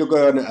 Okay. we took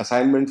an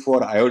assignment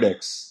for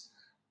IODEX,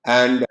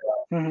 and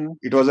Mhm.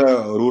 it was a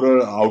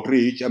rural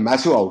outreach, a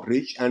massive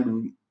outreach,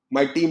 and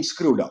my team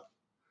screwed up.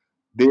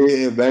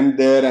 They went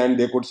there and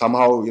they could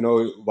somehow,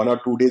 1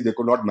 or 2 days, they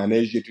could not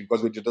manage it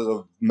because it was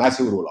a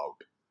massive rollout.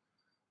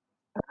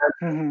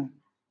 Mhm.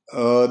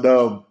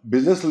 The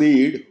business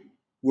lead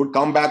would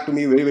come back to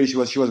me very, very. She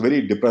was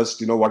very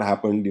depressed. What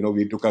happened?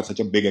 We took such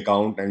a big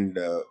account, and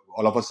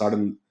all of a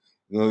sudden,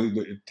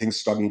 things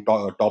started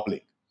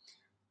toppling.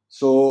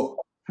 So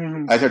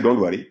Mhm. I said, "Don't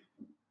worry."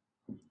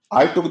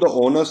 I took the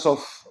onus of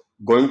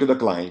going to the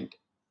client,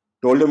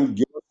 told him,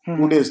 "Give us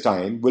two Mhm. days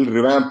time. We'll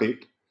revamp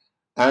it,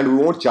 and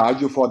we won't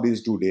charge you for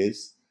these 2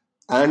 days."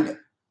 And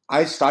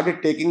I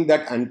started taking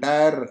that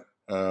entire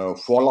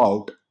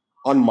fallout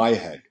on my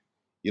head.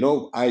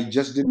 I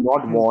just did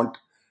not Mhm. want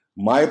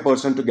my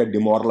person to get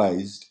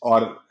demoralized,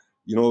 or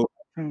you know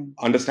Mhm.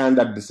 understand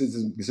that this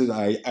is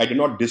I did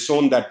not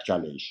disown that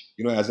challenge.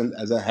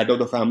 As a head of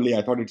the family,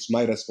 I thought it's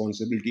my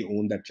responsibility to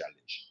own that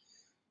challenge.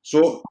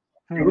 So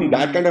given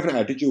that Mhm. kind of an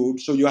attitude,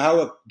 so you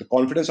have the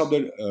confidence of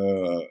the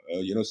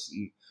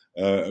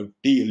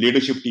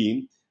leadership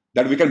team,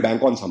 that we can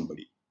bank on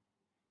somebody.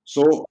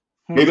 So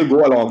they will go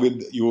Mhm. along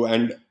with you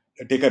and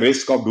take a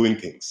risk of doing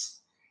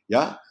things.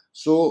 Yeah.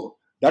 So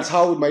that's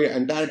how my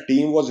entire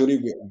team was very,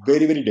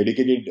 very, very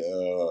dedicated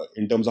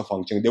in terms of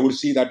functioning. They would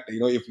see that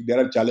if there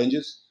are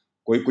challenges,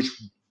 कोई कुछ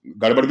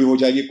गड़बड़ भी हो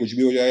जाएगी, कुछ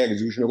भी हो जाएगा,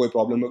 एग्जीक्यूशन में कोई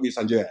प्रॉब्लम होगी,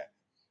 संजय है,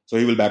 so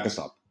he will back us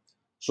up.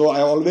 So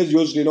I always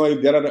used,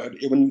 if there are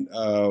even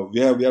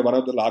we are one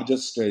of the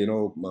largest,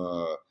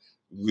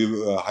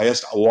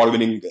 highest award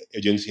winning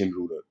agency in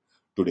rural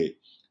today.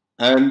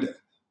 And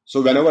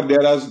so whenever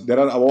there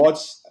are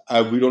awards,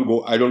 I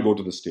don't go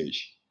to the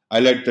stage. I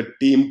let the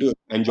team to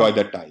enjoy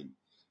Okay. that time,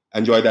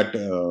 enjoy that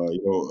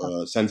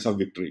sense of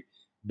victory.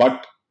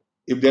 But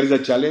if there is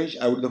a challenge,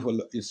 I would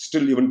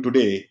still even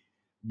today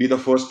be the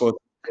first person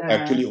to Uh-huh.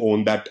 actually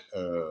own that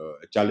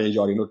challenge,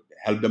 or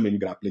help them in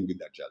grappling with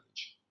that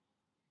challenge.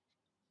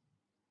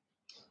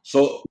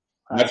 So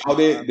that's how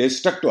Uh, they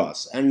stuck to us.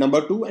 And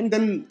number two, and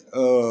then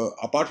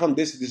apart from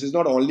this is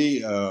not only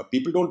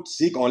people don't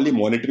seek only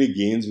monetary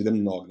gains within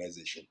an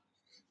organization.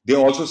 They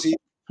also seek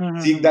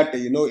mhm. that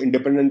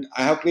independent.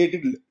 I have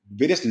created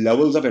various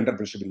levels of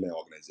entrepreneurship in my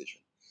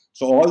organization.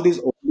 So all these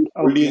oldies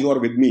Okay. who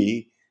are with me,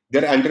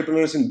 they're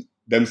entrepreneurs in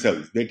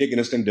themselves. They take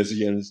instant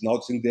decisions now,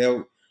 since they have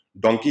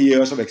donkey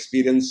years of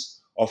experience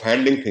of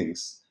handling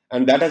things,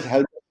 and that has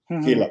helped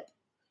scale Mhm. up.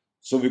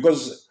 So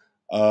because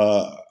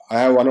I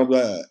have one of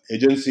the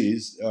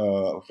agencies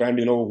friend,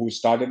 who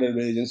started an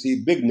agency,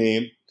 big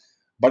name,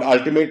 but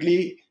ultimately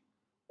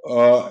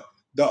uh,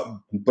 the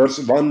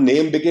person, one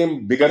name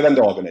became bigger than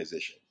the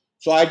organization.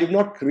 So I did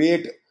not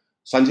create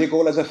Sanjay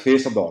Kaul as a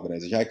face of the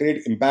organization. I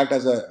create impact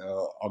as a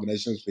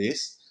organizational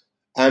face,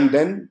 and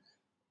then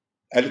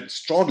a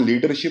strong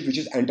leadership which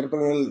is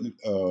entrepreneurial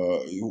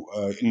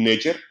in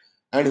nature,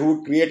 and who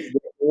would create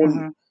their own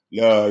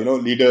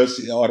Mhm.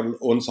 leaders or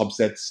own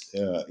subsets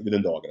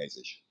within the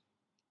organization.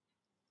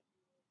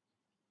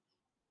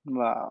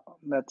 Wow,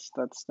 that's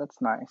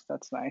nice.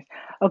 That's nice.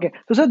 Okay,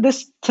 so this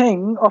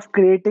thing of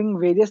creating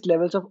various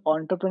levels of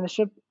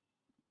entrepreneurship,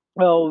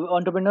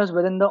 entrepreneurs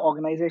within the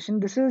organization,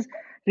 this is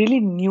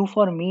really new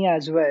for me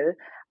as well,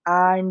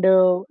 and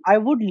I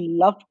would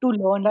love to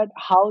learn that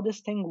how this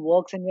thing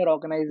works in your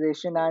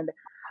organization. And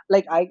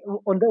like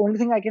the only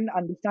thing I can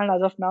understand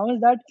as of now is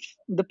that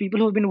the people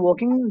who've been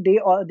working,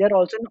 they're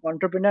also an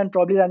entrepreneur and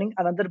probably running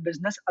another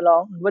business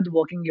along with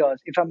working yours,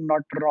 if I'm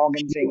not wrong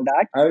in saying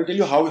that. I will tell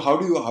you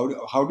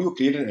how do you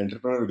create an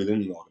entrepreneur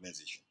within an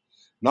organization.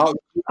 Now,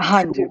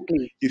 Hanji,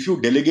 please. if you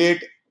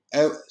delegate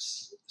a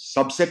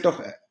subset of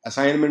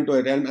assignment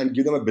to them and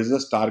give them a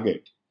business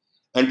target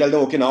and tell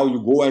them, okay, now you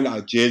go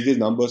and chase these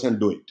numbers and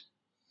do it.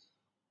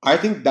 I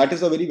think that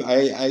is a very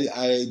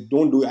I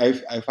don't do I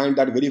find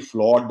that very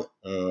flawed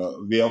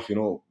way of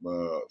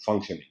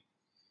functioning.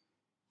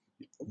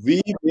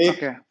 We make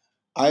Okay.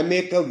 I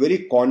make a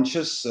very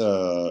conscious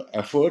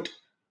effort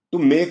to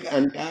make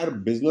entire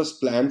business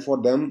plan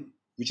for them,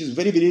 which is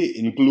very very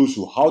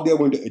inclusive. How they are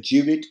going to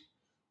achieve it,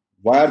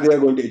 where they are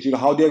going to achieve,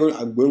 how they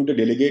are going to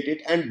delegate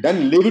it, and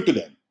then leave it to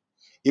them.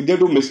 If they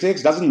do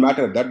mistakes, doesn't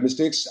matter. That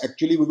mistakes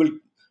actually we will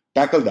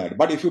tackle that.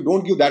 But if you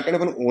don't give that kind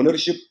of an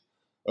ownership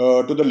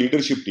to the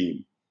leadership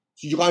team,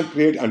 so you can't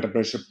create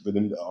entrepreneurship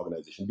within the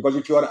organization. Because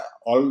if you are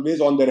always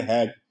on their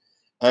head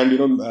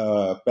and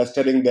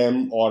pestering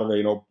them,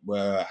 or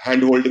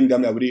hand holding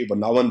them every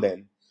now and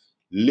then,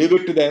 leave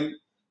it to them.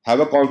 Have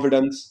a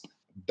confidence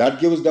that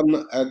gives them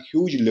a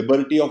huge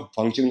liberty of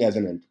functioning as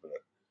an entrepreneur.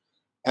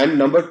 And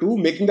number two,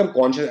 making them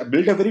conscious,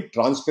 build a very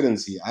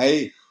transparency.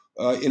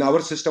 In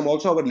our system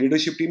also, our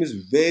leadership team is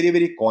very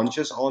very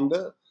conscious on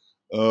the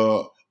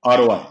uh,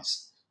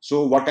 ROIs.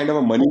 So what kind of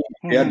a money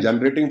they are Mhm.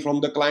 generating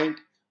from the client,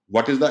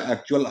 what is the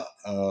actual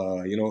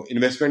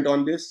investment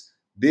on this.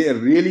 They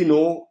really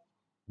know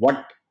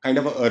what kind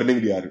of a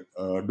earning they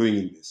are doing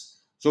in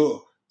this.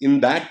 So in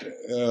that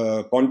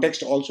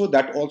context also,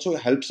 that also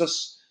helps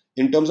us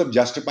in terms of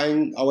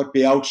justifying our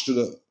payouts to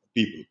the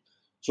people.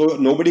 So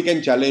nobody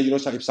can challenge,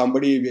 so if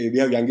somebody, we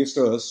have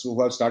youngsters who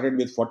have started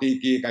with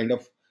 40K kind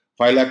of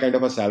 5 lakh kind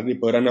of a salary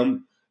per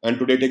annum, and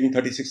today taking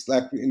 36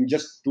 lakh in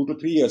just 2 to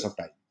 3 years of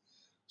time.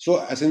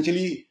 So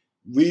essentially,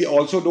 we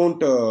also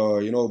don't,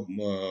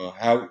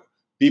 have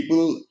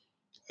people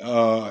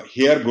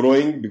here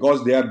growing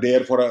because they are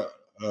there for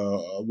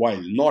a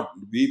while. Not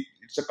we.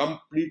 It's a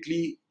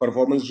completely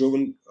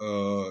performance-driven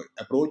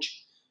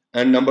approach.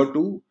 And number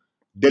two,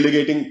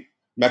 delegating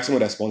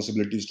maximum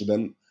responsibilities to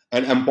them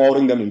and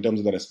empowering them in terms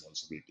of the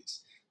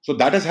responsibilities. So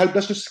that has helped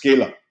us to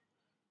scale up,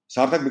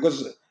 Sarthak,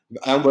 because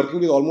I'm working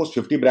with almost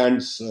 50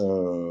 brands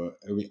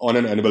on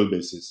an annual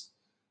basis,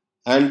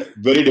 and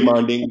very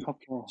demanding.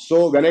 Okay.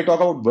 So when I talk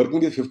about working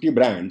with 50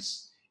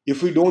 brands,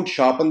 if we don't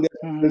sharpen their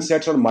skill Mhm.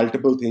 sets on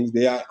multiple things,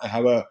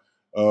 have a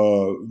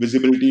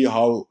visibility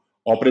how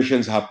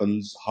operations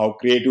happens, how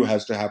creative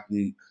has to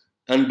happen,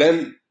 and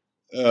then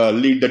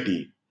lead the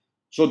team.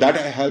 So that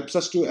helps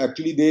us to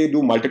actually, they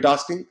do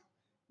multitasking.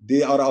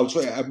 They are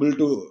also able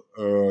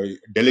to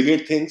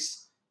delegate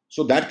things.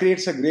 So that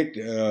creates a great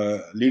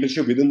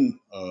leadership within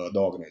the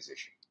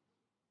organization.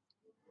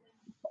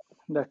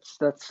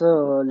 That's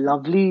a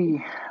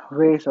lovely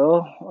way,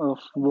 sir, of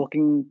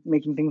working,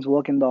 making things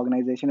work in the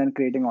organization and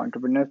creating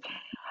entrepreneurs.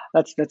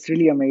 That's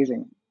really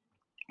amazing.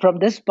 From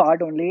this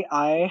part only,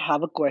 I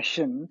have a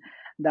question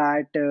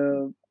that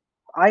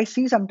I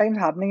see sometimes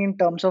happening in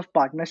terms of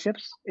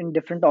partnerships in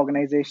different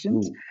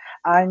organizations, True.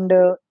 and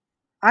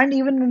and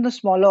even in the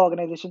smaller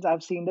organizations,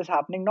 I've seen this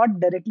happening, not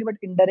directly but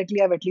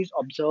indirectly. I've at least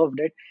observed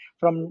it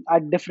from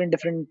at different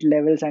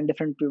levels and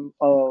different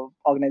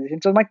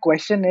organizations. So my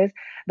question is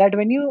that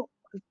when you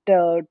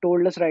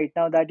told us right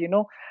now that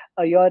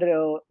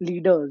your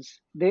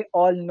leaders, they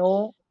all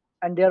know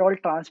and they're all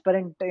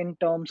transparent in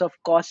terms of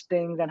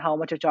costings and how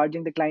much you're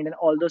charging the client and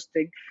all those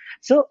things.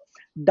 So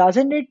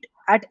doesn't it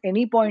at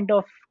any point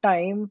of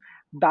time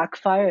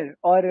backfire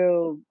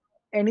or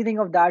anything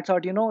of that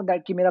sort,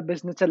 that ki mera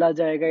business chala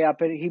jayega, ya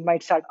phir he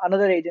might start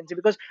another agency,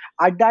 because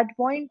at that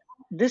point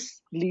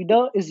this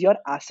leader is your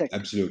asset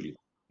Absolutely.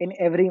 in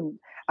every,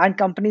 and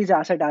company's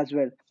asset as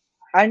well,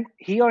 and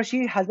he or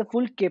she has the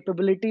full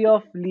capability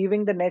of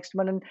leaving the next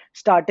one and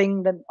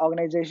starting the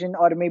organization,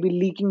 or maybe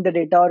leaking the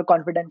data or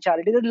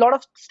confidentiality. There's a lot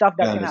of stuff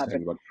I that can happen.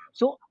 understand what.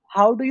 So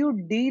how do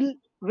you deal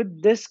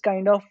with this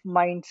kind of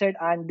mindset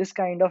and this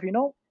kind of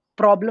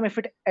problem if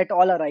it at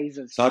all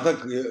arises?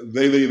 Sarthak,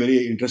 very, very,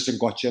 very interesting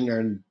question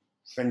and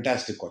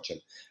fantastic question.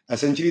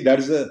 Essentially, that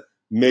is a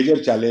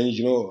major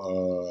challenge,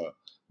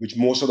 which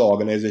most of the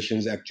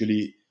organizations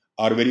actually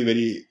are very,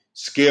 very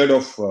scared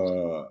of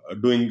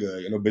doing,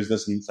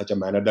 business in such a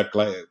manner that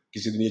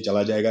किसी दिन ये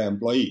चला जाएगा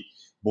employee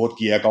बहुत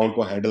key account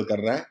को handle कर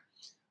रहा है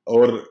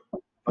और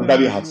बंदा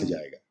भी हाथ से Hmm.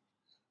 जाएगा.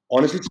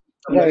 Honestly,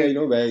 somewhere,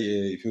 Right. where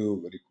if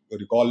you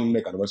recall in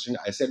my conversation,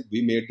 I said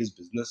we made this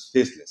business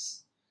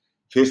faceless.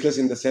 Faceless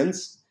in the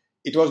sense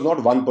it was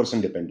not one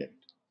person dependent.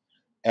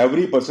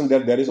 Every person,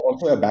 there is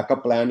also a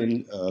backup plan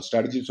in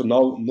strategy. So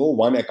now no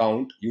one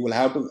account, you will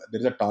have to, there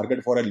is a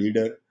target for a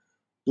leader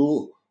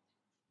to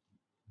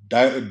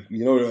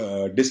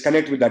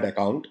disconnect with that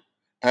account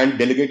and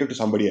delegate it to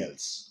somebody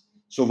else.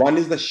 So one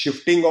is the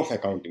shifting of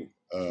accounting,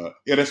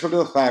 irrespective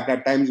of the fact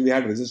at times we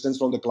had resistance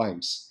from the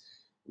clients.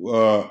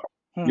 You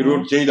Hmm.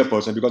 don't change the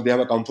person because they have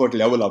a comfort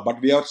level up,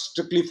 but we are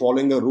strictly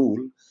following a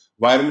rule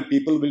wherein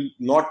people will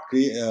not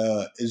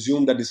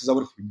assume that this is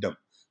our freedom,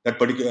 that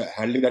particular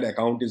handling that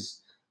account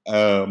is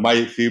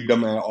my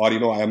freedom, or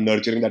I am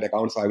nurturing that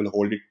account, so I will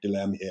hold it till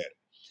I am here.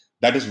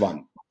 That is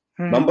one.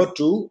 Hmm. Number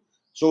two,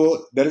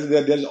 so there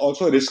is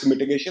also risk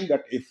mitigation,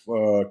 that if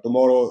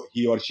tomorrow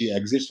he or she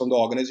exits from the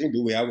organization,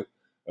 do we have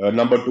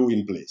number two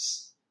in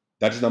place?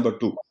 That is number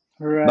two.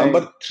 Right.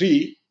 Number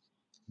three,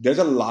 there's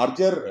a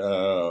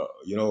larger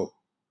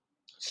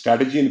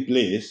strategy in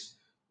place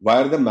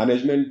where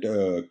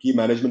the key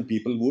management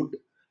people would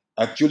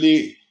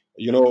actually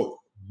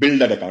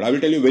build that account. I will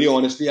tell you very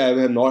honestly, I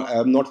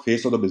have not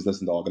faced of the business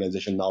in the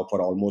organization now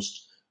for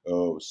almost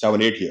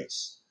 7-8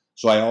 years.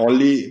 So I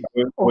only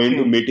go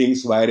into Okay.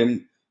 meetings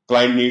wherein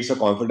client needs a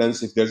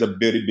confidence if there's a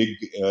very big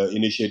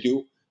initiative.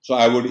 So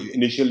I would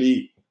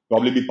initially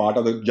probably be part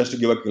of it just to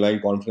give a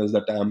client confidence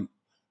that I'm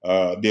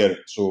there.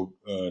 So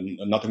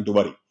nothing to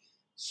worry.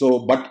 So,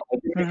 but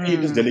ultimately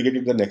it is Hmm.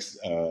 delegated to the next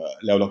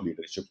level of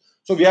leadership.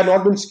 So we have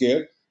not been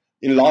scared.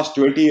 In last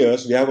 20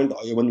 years, we haven't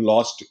even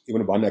lost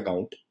even one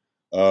account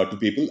to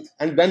people.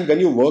 And then when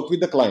you work with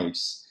the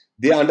clients,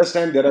 they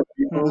understand there are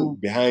people Hmm.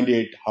 behind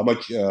it, how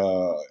much,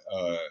 uh,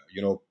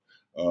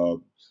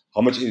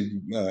 how much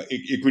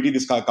equity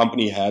this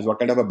company has, what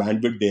kind of a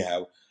bandwidth they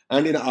have.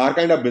 And in our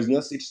kind of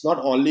business, it's not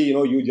only,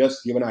 you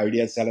just give an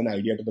idea, sell an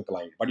idea to the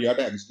client, but you have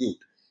to execute.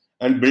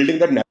 And building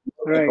that network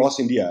Right. across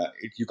India,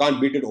 you can't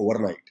beat it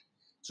overnight.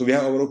 So we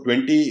have over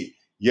 20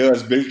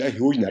 years built a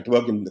huge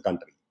network in the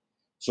country.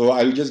 So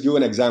I'll just give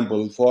an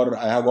example.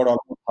 I have got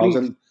almost Please.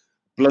 1,000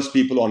 plus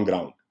people on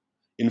ground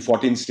in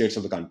 14 states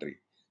of the country.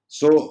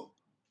 So,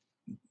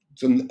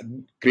 so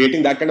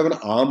creating that kind of an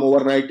arm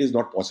overnight is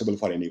not possible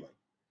for anyone.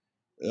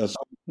 So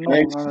No,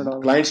 clients, not at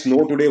all. clients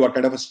know today what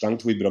kind of a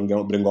strength we bring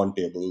on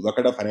table, what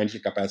kind of financial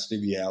capacity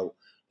we have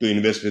to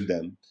invest with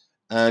them.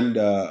 And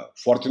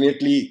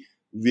fortunately,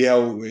 we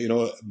have,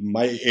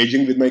 my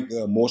aging with my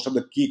most of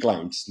the key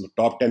clients, the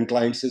top 10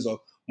 clients is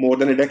more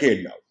than a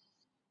decade now.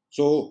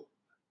 So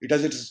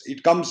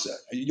it comes,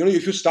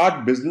 if you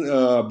start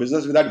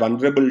business with that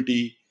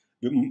vulnerability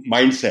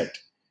mindset,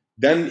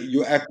 then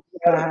you actually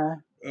are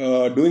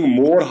Uh-huh. doing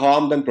more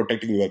harm than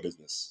protecting your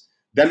business.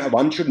 Then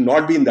one should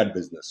not be in that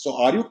business. So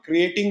are you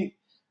creating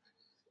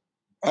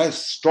a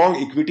strong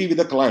equity with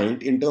the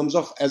client in terms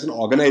of as an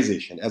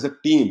organization, as a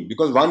team?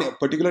 Because one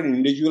particular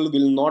individual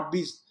will not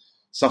be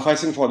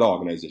sufficing for the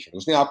organization.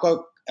 उसने आपका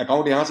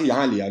account यहाँ से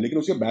यहाँ लिया, लेकिन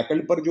उसके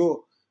backend पर जो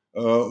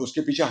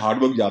उसके पीछे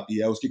हार्डवर्क जाती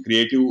है, उसकी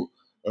क्रिएटिव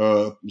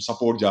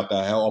सपोर्ट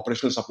जाता है,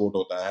 ऑपरेशनल सपोर्ट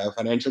होता है,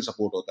 फाइनेंशियल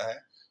सपोर्ट होता है.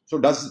 So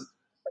does it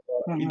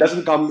Hmm.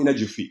 doesn't come in a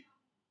jiffy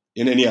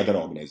in any other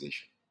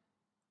organization.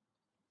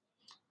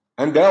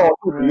 And there are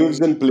also rules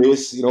Right. in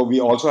place. We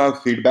also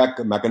have feedback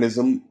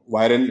mechanism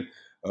wherein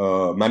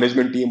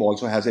management team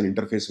also has an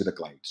interface with the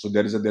client. So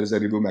there is a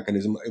review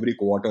mechanism every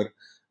quarter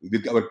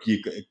with our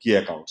key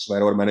accounts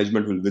where our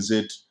management will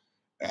visit,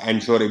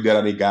 ensure if there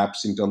are any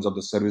gaps in terms of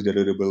the service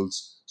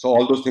deliverables. So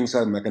all those things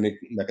are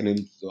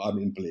mechanisms are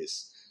in place.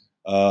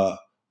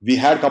 We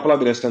had a couple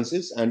of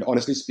instances, and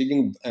honestly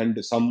speaking,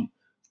 and some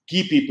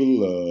key people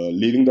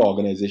leaving the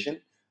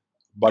organization.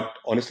 But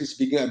honestly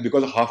speaking,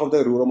 because half of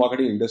the rural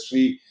marketing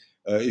industry,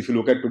 if you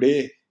look at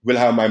today, will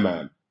have my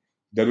man.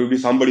 There will be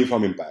somebody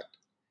from Impact.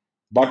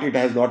 But it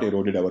has not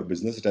eroded our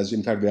business. It has,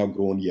 in fact, we have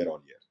grown year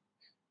on year,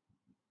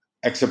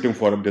 excepting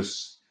for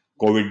this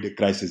COVID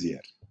crisis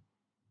year.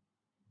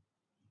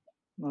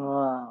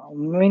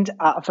 Means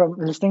from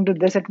listening to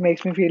this, it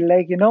makes me feel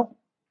like,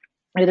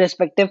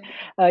 irrespective,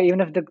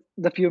 even if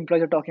the few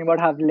employees you're talking about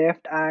have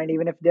left, and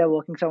even if they are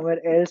working somewhere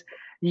else,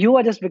 you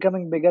are just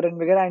becoming bigger and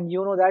bigger, and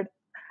you know that,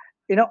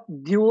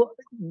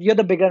 you're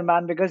the bigger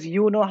man, because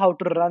you know how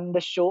to run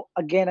the show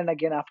again and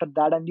again after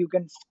that, and you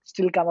can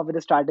still come up with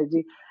a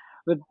strategy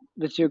with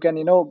which you can,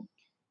 in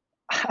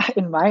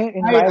my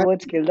I,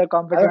 words, kill the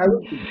I competition.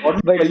 would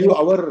broadly But tell you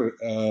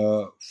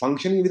our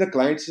functioning with the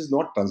clients is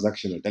not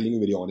transactional, telling you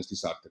very honestly,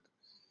 Sarthak.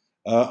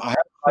 I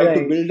have tried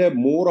to right, build a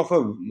more of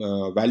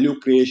a value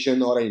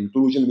creation or an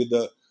inclusion with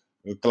the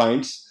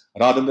clients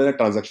rather than a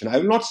transaction. I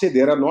will not say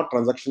there are not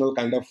transactional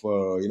kind of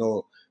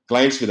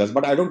clients with us,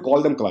 but I don't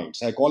call them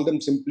clients. I call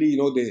them simply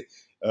the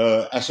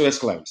SOS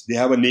clients. They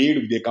have a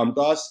need, they come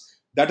to us.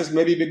 That is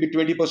maybe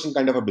 20%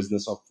 kind of a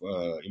business of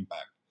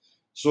impact.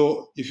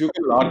 So if you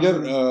get larger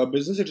hmm,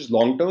 business, it is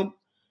long term,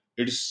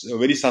 it is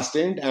very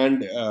sustained,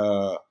 and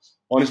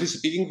honestly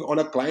speaking, on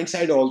a client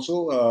side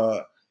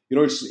also,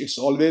 it's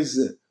always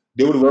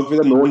they would work with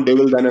a known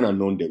devil than an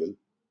unknown devil.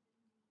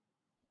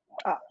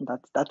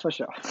 that's for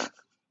sure.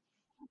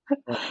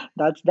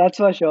 That's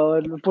for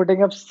sure.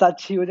 Putting up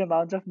such huge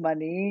amounts of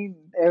money,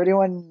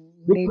 everyone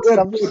Because needs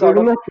some they sort will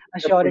of not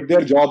put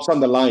their assurity. jobs on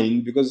the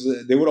line because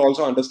they would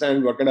also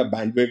understand what kind of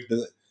bandwidth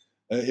the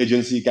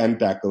agency can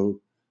tackle.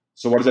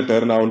 So, what is the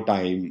turnaround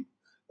time?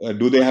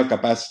 Do they have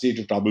capacity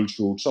to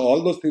troubleshoot? So,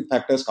 all those three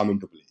factors come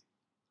into play.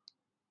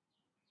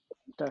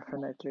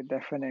 Definitely,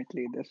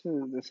 definitely. This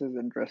is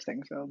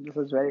interesting. So this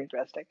is very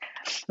interesting,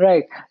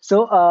 right?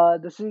 So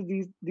this is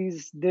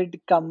these did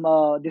come.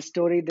 This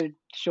story did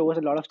show us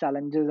a lot of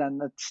challenges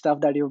and the stuff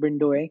that you've been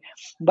doing.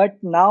 But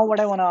now, what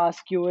I want to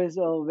ask you is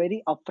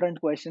very upfront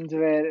questions,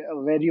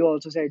 where you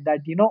also said that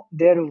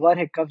there were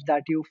hiccups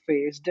that you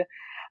faced,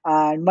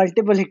 and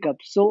multiple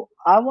hiccups. So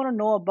I want to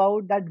know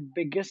about that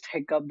biggest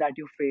hiccup that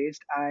you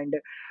faced, and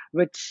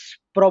which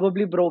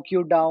probably broke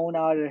you down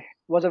or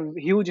was a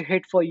huge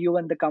hit for you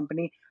and the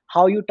company,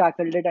 how you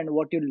tackled it and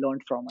what you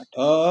learned from it.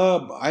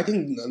 I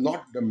think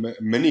not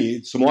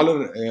many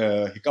smaller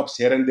hiccups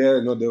here and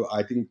there.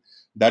 I think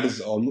that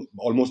is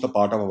almost a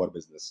part of our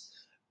business.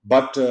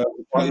 But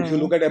if you Hmm.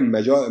 look at a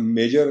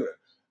major,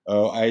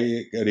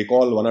 I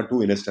recall one or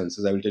two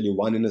instances. I will tell you.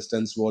 One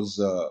instance was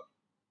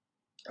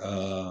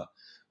uh,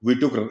 we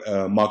took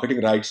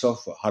marketing rights of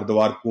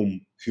Hardwar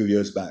Kumbh few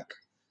years back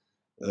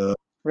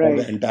for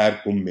the Right. entire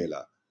Kumbh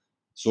Mela.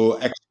 So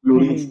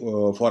excluding Hmm.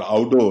 for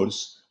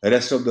outdoors, the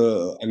rest of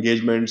the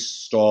engagements,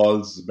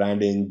 stalls,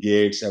 branding,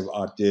 gates,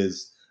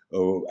 arches,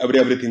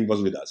 everything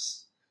was with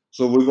us.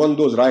 So we won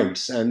those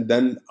rights, and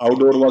then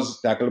outdoor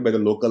was tackled by the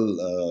local,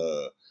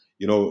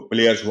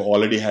 players who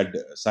already had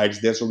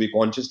sites there. So we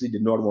consciously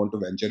did not want to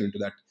venture into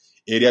that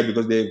area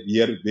because they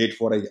wait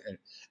for an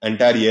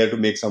entire year to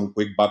make some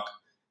quick buck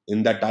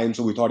in that time.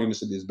 So we thought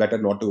it's better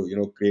not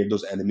to create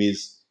those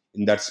enemies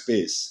in that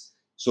space.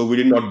 So we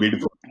did not bid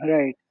for.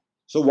 Right.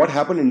 So what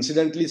happened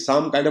incidentally,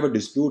 some kind of a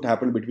dispute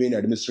happened between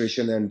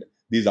administration and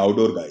these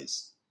outdoor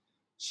guys.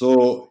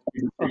 So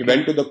it Okay.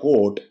 went to the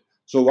court.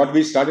 So what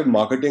we started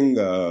marketing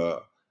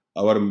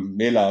our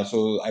mela.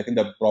 So I think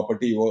the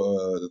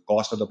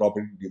cost of the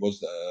property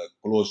was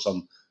close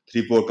some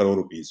 3-4 crore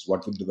rupees.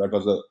 That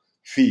was the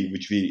fee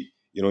which we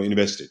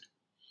invested.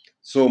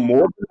 So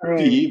more than the Right.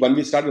 fee, when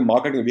we started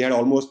marketing, we had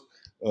almost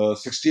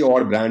 60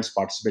 odd brands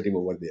participating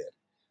over there,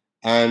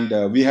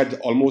 and we had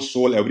almost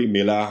sold every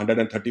mela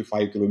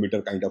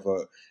 135-kilometer kind of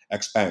a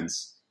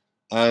expanse,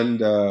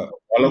 and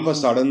all of a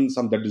Hmm. sudden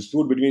the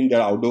dispute between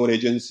the outdoor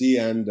agency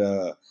and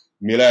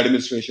mela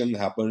administration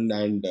happened,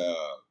 and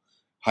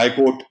high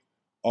court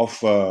of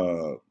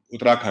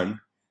Uttarakhand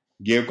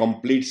gave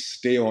complete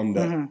stay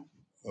Hmm.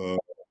 uh,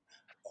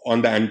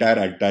 on the entire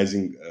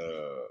advertising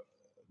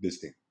this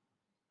thing.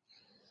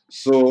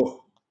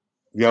 So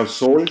we have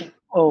sold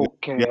we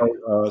Okay.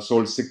 have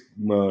sold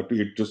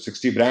to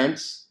 60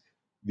 brands.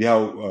 We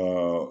have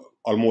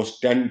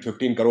almost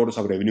 10-15 crores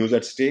of revenues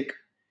at stake,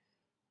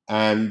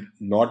 and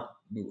not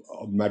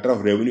a matter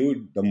of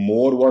revenue. The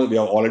more was we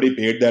have already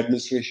paid the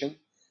administration.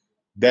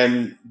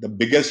 Then the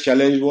biggest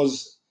challenge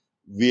was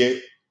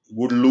we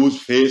would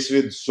lose face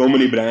with so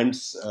many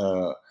brands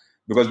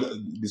because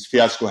this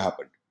fiasco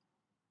happened.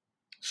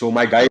 So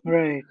my guys,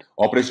 Right.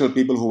 operational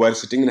people who were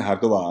sitting in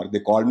Hardwar, they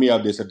called me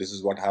up. They said, "This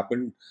is what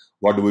happened.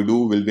 What do we do?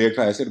 We'll wait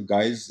for." I said,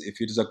 "Guys,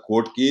 if it is a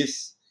court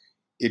case,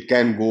 it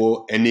can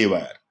go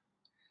anywhere."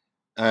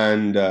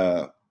 And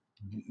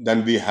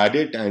then we had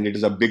it, and it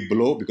is a big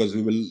blow because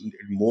we will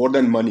more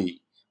than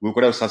money. We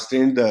could have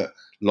sustained the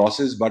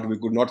losses, but we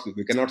could not.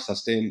 We cannot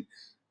sustain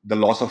the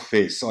loss of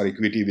face or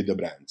equity with the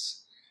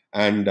brands,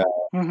 and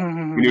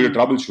we need to Hmm.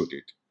 troubleshoot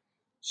it.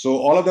 So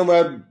all of them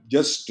were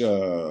just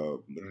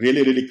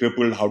really, really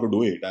crippled how to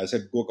do it. I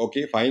said,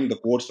 okay, fine. The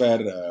courts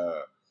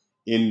were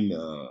in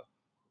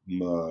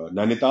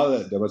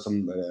Nainital. There were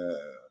some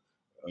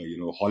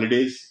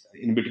holidays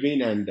in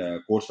between, and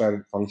courts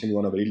were functioning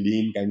on a very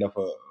lean kind of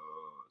a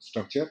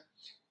structure.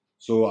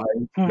 So I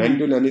went Hmm.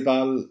 to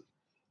Nainital,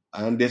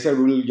 and they said,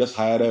 we'll just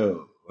hire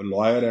a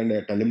lawyer and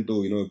tell him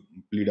to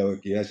plead our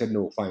case. I said,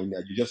 no, fine,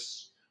 you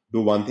just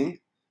do one thing.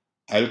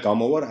 I'll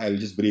come over, I'll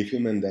just brief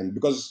him, and then,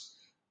 because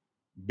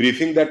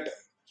briefing that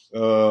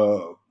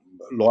uh,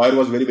 lawyer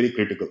was very very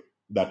critical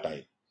that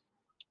time.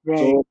 Right.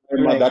 So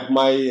Right.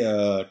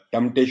 my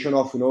temptation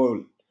of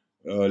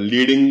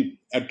leading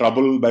a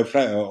trouble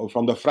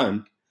from the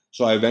front.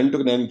 So I went to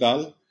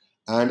Nainital,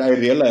 and I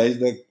realized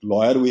the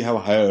lawyer we have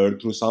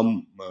hired through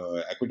some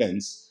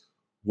acquaintance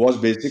was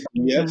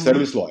basically a Hmm.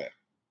 service lawyer.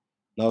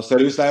 Now,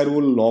 service lawyer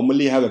will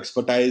normally have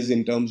expertise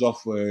in terms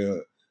of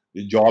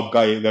job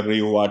का इधर नहीं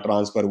हुआ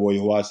transfer वो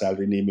हुआ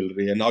salary नहीं मिल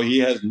रही है now he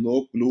has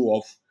no clue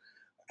of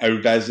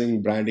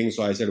advertising branding.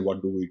 So I said,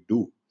 what do we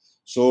do?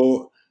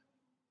 So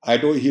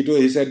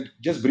he said,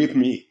 just brief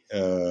me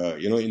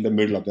in the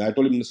middle of that. I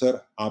told him,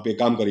 sir, आप एक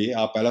काम करिए,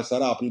 आप पहला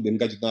sir आपने दिन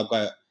का जितना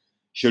आपका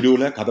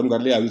शेड्यूल है खत्म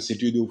कर लिया. I will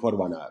sit with you for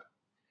 1 hour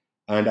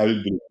and I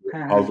will brief you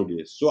how to do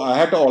this. So I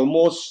had to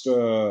almost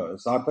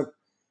Sarthak,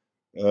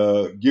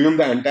 give him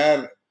the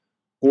entire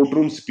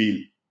courtroom spiel.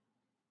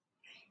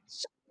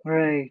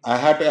 Right. I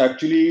had to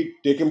actually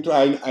take him to.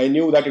 I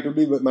knew that it would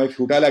be my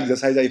futile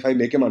exercise if I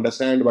make him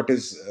understand what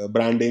is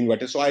branding,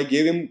 what is. So I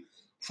gave him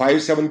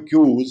 5-7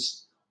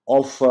 cues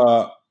of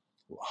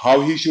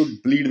how he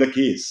should plead the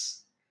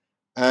case.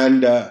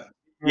 And A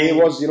Right.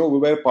 was, we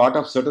were part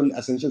of certain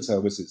essential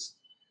services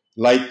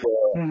like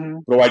Hmm.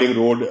 providing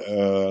road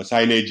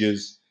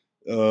signages,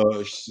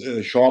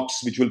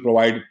 shops which will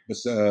provide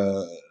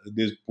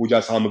these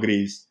puja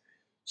samagris.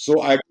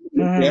 So I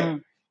look there. Hmm.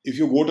 If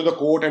you go to the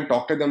court and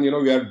talk to them,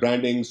 we are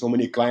branding so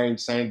many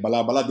clients and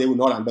blah blah. They will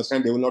not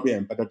understand. They will not be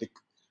empathetic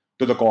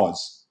to the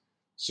cause.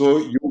 So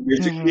you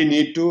basically Hmm.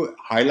 need to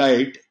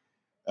highlight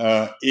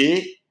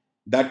a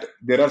that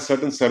there are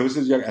certain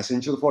services which are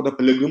essential for the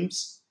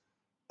pilgrims,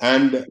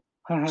 and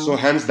so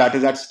Hmm. hence that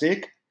is at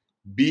stake.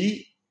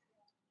 B,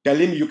 tell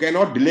him you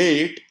cannot delay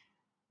it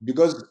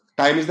because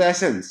time is the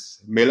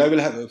essence. Mela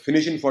will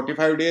finish in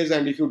 45 days,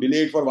 and if you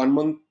delay it for 1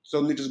 month,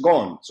 so it is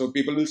gone. So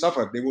people will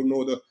suffer. They would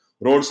know the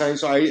road signs.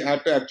 So I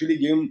had to actually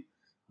give him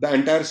the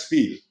entire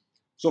spiel.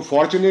 So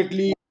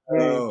fortunately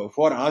Right.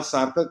 for us,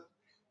 Sarthak,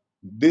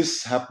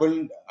 this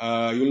happened.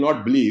 You will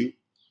not believe.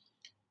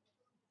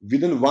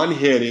 Within one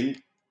hearing,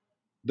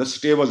 the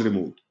stay was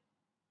removed.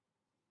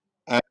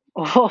 And,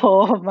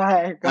 Oh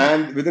my God.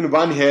 and within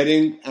one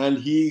hearing, and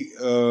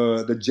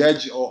the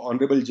judge or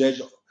honorable judge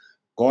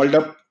called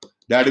up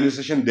the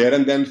administration there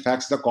and then,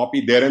 faxed the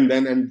copy there and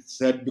then, and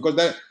said,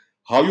 because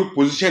how you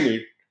position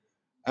it,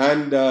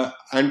 and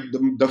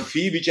the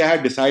fee which I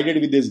had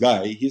decided with this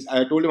guy,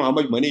 I told him how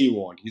much money you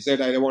want. He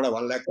said, I want a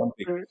 1 lakh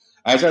something.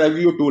 I said, I'll give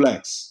you 2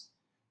 lakhs,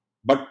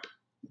 but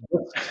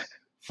just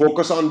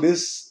focus on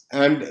this,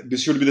 and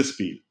this should be the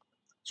speed.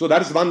 So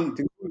that's one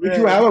thing. If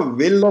you have Right. a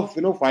will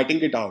of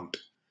fighting it out,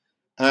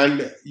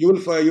 and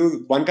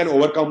one can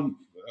overcome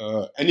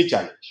any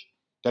challenge.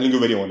 Telling you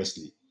very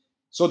honestly.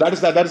 So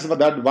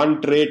that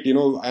one trait,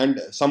 and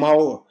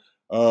somehow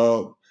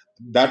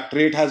that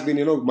trait has been,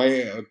 my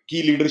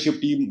key leadership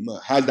team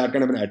has that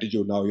kind of an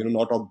attitude now,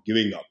 not of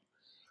giving up.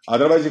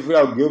 Otherwise, if we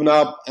have given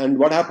up, and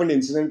what happened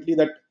incidentally,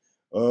 that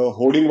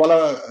holding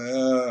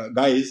wala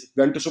guys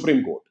went to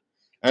Supreme Court,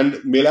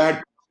 and Mela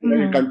had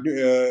Hmm.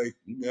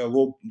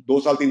 वो 2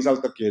 साल 3 साल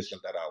तक case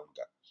चलता रहा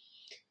उनका.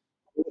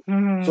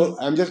 Hmm. So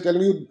I'm just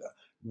telling you,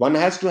 an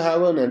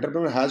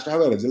entrepreneur has to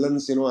have a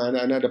resilience,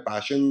 and a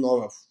passion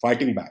of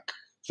fighting back.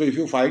 So if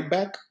you fight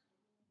back,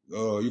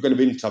 you can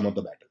win some of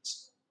the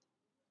battles.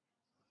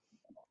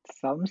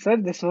 Some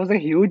said this was a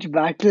huge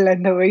battle,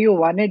 and the way you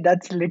won it,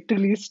 that's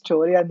literally a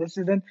story. And this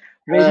is a And,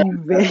 very,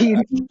 very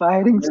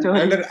inspiring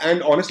and, story.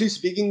 and honestly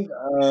speaking,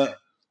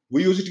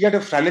 we used to get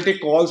a frantic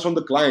calls from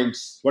the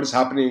clients. What is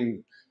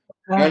happening?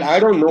 And Ah. I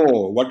don't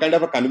know what kind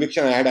of a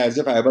conviction I had, as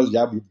if I was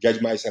judge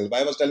myself.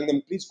 I was telling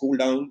them, please cool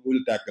down,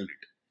 we'll tackle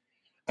it.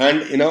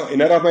 And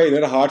inner of my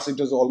inner hearts, it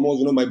was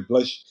almost my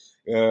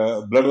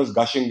blood was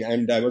gushing,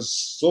 and I was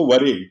so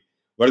worried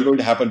what is going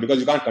to happen, because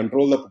you can't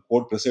control the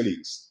court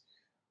proceedings.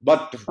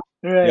 But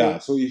yeah,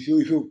 Right. so if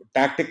you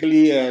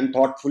tactically and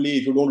thoughtfully,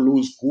 if you don't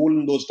lose cool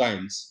in those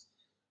times,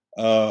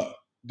 uh,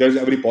 there's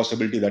every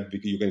possibility that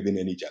you can win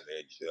any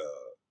challenge.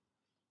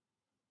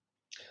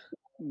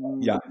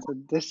 Yeah. So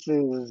this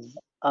is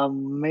And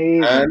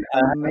amazing, I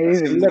had a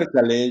amazing. similar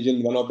challenge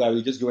in one of the. I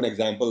will just give an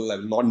example. I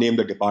will not name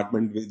the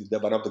department with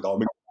one of the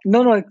government.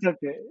 No, no, it's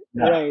okay.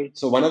 Yeah. Right.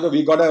 So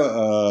we got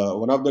a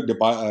one of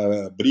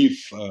the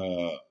brief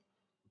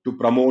to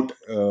promote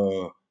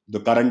the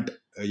current,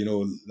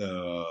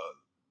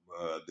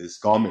 this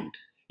government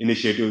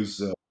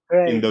initiatives in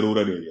Right. the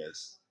rural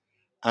areas,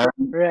 and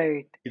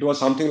Right. it was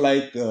something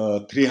like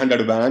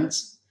 300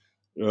 vans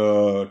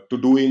to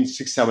do in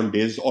 6-7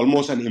 days,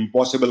 almost an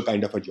impossible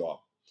kind of a job.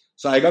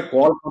 So I got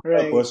called from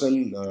a Right.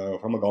 person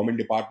from a government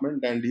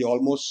department, and he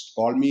almost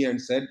called me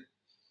and said,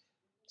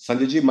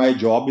 Sanjayji, my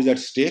job is at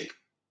stake,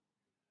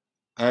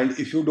 and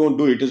if you don't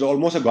do it, it's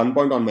almost a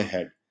gunpoint on my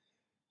head,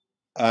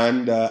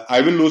 and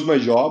I will lose my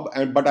job,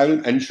 and but I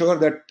will ensure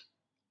that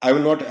I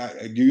will not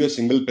give you a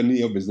single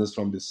penny of business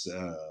from this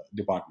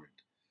department.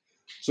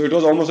 So it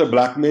was almost a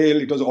blackmail.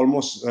 It was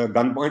almost a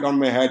gunpoint on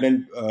my head,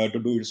 and to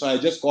do it. So I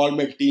just called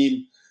my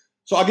team.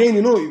 So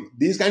again,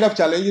 these kind of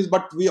challenges.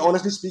 But we,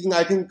 honestly speaking,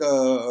 I think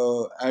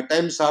at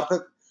times,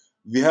 Sarthak,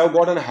 we have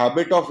got a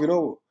habit of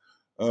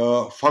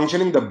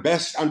functioning the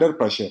best under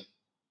pressure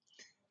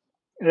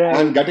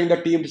and Right. getting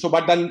the team. So,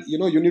 but then you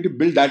need to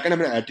build that kind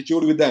of an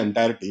attitude with the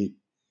entire team.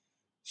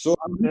 So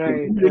I'm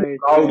Right. really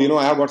Right. proud. Right.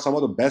 I have got some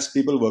of the best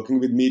people working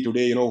with me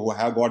today. Who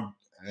have got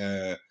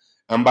uh,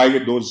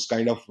 imbibed those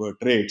kind of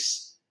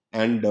traits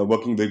and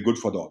working very good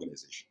for the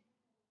organization.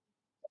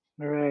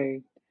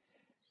 Right.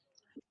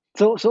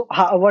 So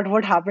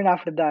what happened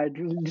after that?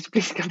 Just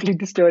please complete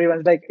the story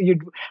once. Like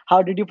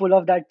how did you pull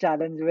off that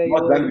challenge where you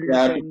But were then able we to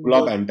had to send pull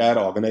up both? entire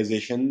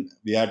organization.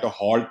 We had to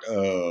halt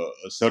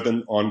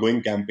certain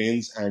ongoing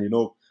campaigns and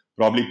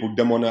probably put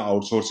them on an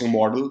outsourcing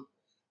model.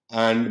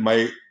 And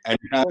my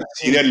entire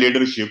senior Okay.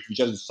 leadership, which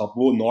is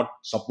not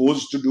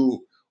supposed to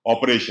do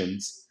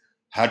operations,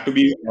 had to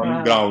be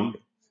on Uh, ground.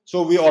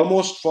 So we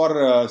almost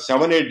for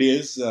 7 8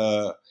 days,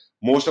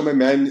 most of my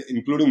men,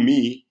 including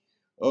me,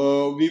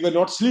 we were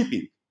not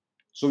sleeping.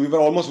 So we were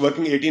almost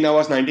working 18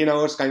 hours, 19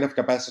 hours kind of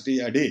capacity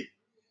a day.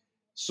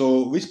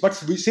 So we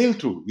sailed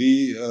through.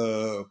 We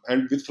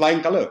and with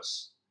flying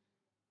colors.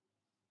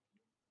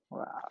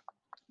 wow.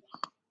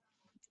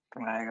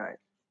 My God.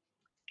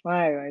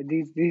 My God.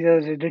 These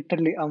are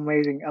literally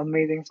amazing,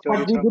 amazing But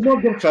stories we from. did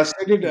not get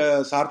frustrated,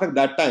 Sarthak,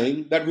 that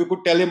time that we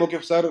could tell him,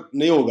 okay, sir,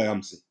 nahi hoga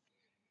humse.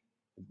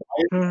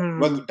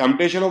 Hmm. But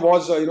temptation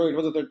was,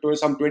 it was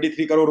some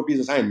 23 crore rupees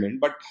assignment.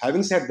 But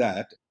having said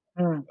that,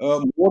 Hmm.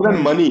 more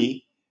than Hmm.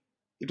 money,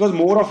 it was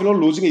more of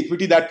losing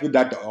equity that with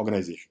that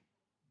organization.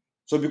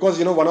 So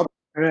because one of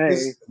Right.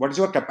 is what is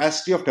your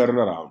capacity of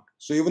turnaround.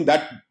 So even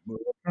that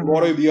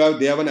tomorrow Hmm.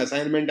 they have an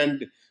assignment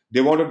and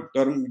they want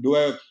to do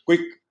a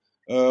quick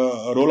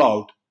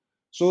rollout.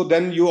 So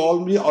then you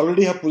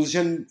already have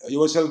positioned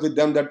yourself with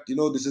them that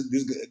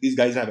these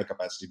guys have a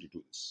capacity to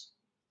do this.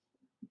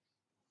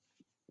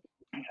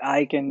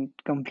 I can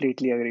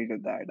completely agree to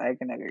that. I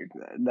can agree to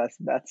that.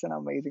 That's an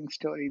amazing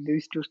story.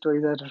 These two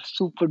stories are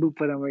super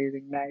duper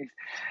amazing. Nice.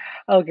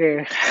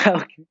 Okay.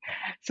 Okay.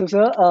 So,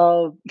 sir,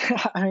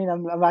 I mean,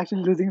 I'm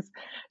actually losing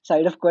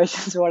sight of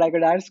questions what I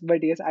could ask, but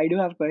yes, I do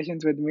have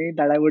questions with me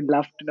that I would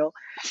love to know.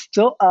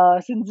 So,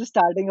 since the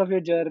starting of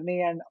your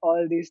journey and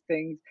all these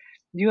things,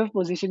 you have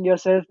positioned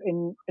yourself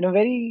in a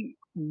very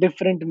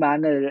different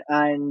manner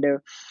and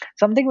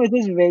something which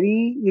is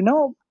very,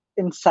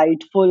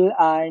 insightful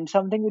and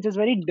something which is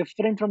very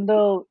different from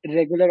the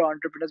regular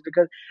entrepreneurs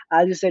because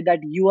as you said that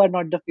you are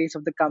not the face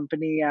of the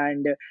company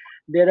and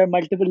there are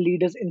multiple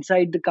leaders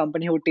inside the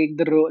company who take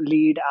the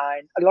lead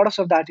and a lot of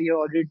stuff that you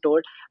already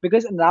told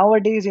because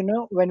nowadays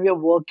when we are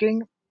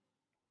working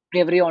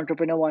every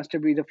entrepreneur wants to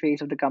be the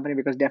face of the company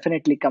because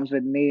definitely comes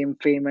with name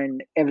fame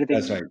and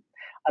That's everything right.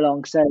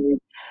 alongside.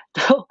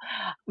 So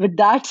with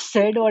that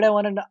said what I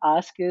wanted to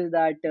ask is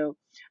that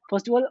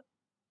first of all,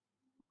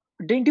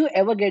 didn't you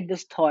ever get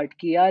this thought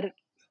ki yaar,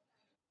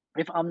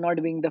 if I'm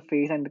not being the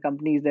face and the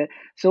company is there.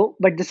 So,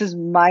 but this is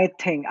my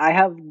thing. I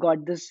have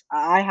got this.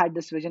 I had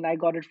this vision. I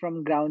got it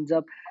from grounds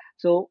up.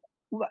 So,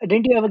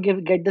 didn't you ever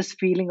get this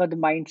feeling or the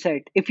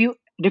mindset? If you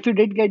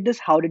did get this,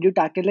 how did you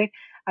tackle it?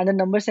 And the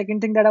number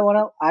second thing that I want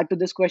to add to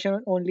this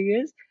question only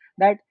is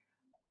that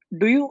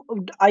do you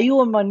are you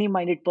a money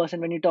minded person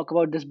when you talk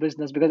about this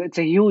business because it's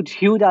a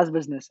huge ass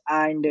business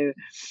and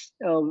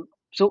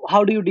so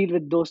how do you deal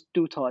with those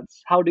two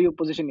thoughts? How do you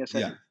position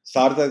yourself? Yeah.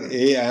 Sarthak,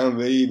 I am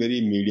very,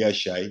 very media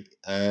shy.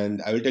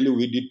 And I will tell you,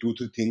 we did two,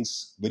 three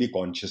things very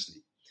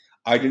consciously.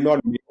 I did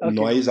not make a Okay.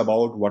 noise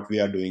about what we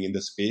are doing in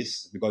the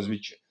space because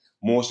which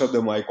most of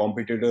my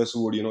competitors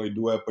would,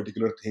 do a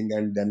particular thing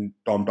and then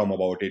tom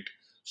about it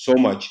so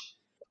much.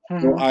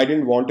 So Hmm. I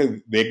didn't want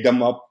to wake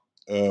them up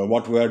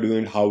what we are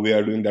doing, how we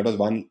are doing. That was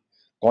one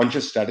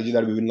conscious strategy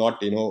that we will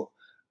not,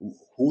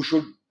 who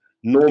should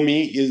know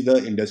me is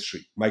the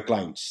industry, my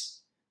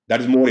clients.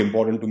 That is more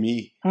important to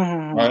me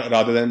Hmm.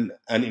 rather than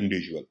an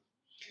individual.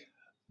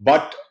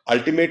 But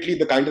ultimately,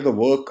 the kind of the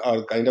work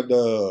or kind of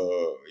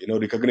the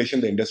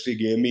recognition the industry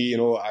gave me,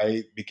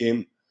 I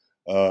became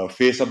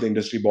face of the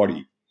industry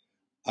body.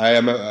 I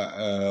am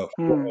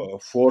Hmm. a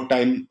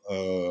four-time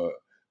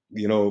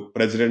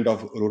president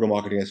of Rural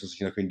Marketing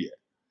Association of India.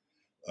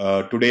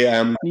 Today, I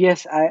am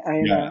Yes, I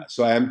yeah, know.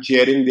 so I am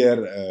chairing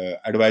their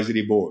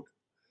advisory board.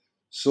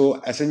 So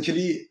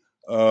essentially,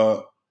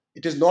 uh,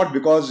 it is not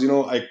because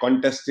I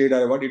contested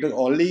or what. It is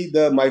only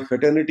the my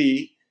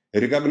fraternity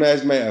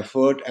recognized my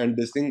effort and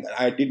this thing.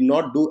 I did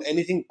not do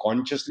anything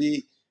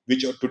consciously,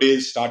 which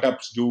today's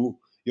startups do.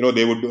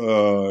 They would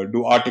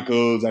do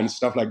articles and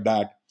stuff like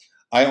that.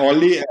 I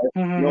only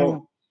Hmm.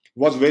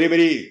 was very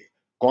very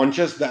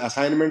conscious the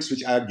assignments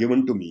which are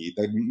given to me,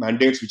 the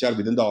mandates which are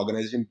within the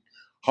organization,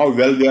 how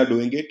well they are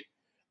doing it,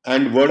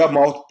 and word of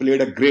mouth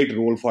played a great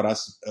role for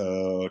us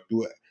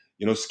to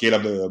scale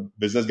up the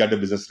business, get the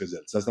business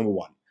results. That's number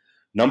one.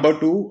 Number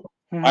two,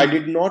 I Mm-hmm.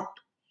 did not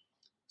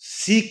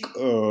seek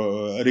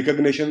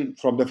recognition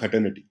from the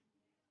fraternity.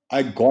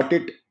 I got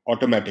it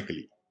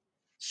automatically.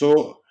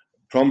 So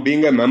from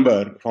being a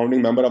member,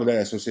 founding member of the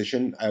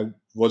association, I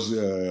was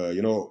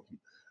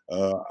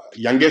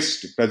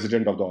youngest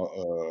president of the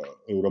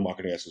Rural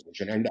Marketing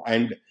Association,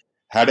 and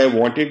had I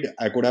wanted,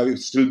 I could have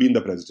still been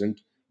the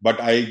president. But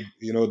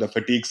the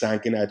fatigue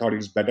sank in. I thought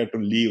it's better to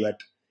leave at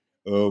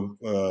when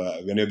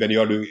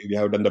you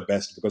have done the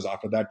best, because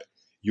after that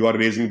you are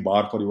raising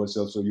bar for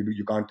yourself, so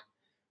you can't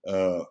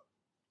uh,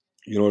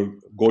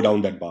 go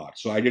down that bar.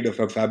 So I did a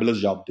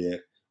fabulous job there,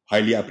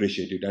 highly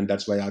appreciated, and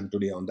that's why I'm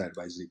today on the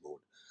advisory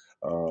board.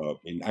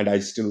 And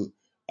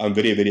I'm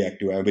very, very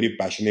active. I'm very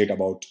passionate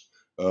about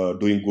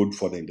doing good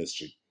for the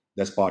industry.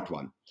 That's part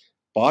one.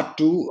 Part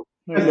two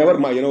has never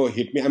Right.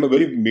 hit me. I'm a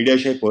very media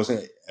shy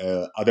person.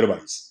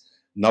 Otherwise,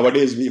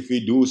 nowadays if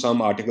we do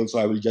some articles, so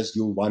I will just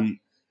do one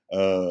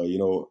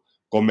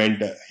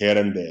comment here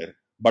and there.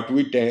 But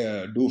we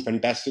do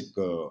fantastic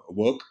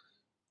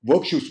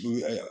work should,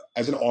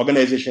 as an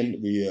organization,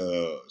 we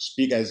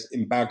speak as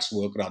impacts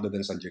work rather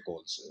than Sanjay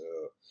Kaul's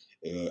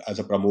as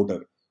a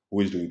promoter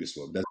who is doing this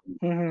work.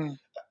 Mm-hmm.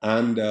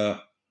 And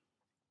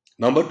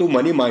number two,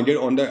 money minded.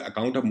 On the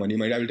account of money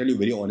minded, I will tell you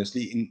very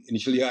honestly.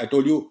 Initially, I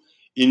told you,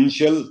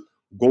 initial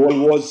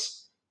goal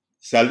was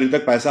salary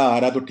तक पैसा आ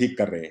रहा है तो ठीक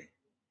कर रहे हैं,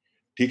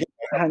 ठीक है,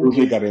 पैसा हाँ यूज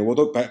नहीं जी. कर रहे हैं, वो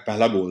तो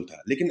पहला गोल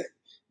था. लेकिन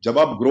जब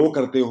आप ग्रो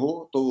करते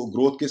हो तो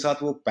ग्रोथ के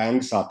साथ वो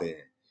पैंग्स आते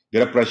हैं.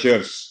 There are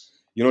pressures.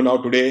 Now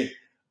today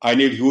I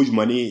need huge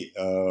money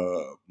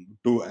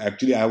to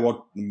actually. I have what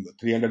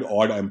 300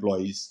 odd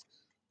employees,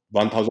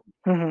 1,000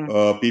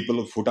 Mm-hmm.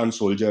 people, foot on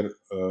soldier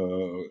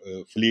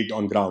fleet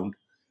on ground.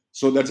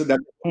 So that's a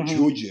Mm-hmm.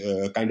 huge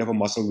kind of a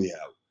muscle we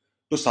have.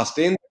 To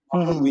sustain that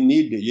muscle,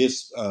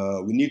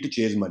 Mm-hmm. we need to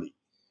chase money.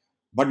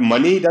 But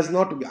money does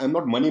not. I'm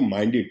not money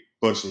minded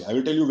per se. I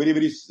will tell you very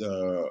very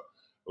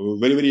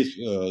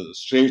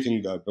strange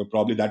thing.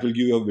 Probably that will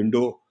give you a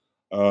window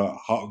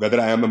whether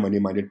I am a money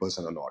minded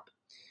person or not.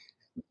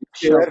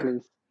 Sure, Here,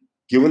 please.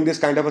 given this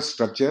kind of a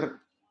structure,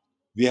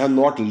 we have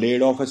not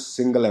laid off a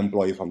single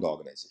employee from the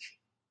organization.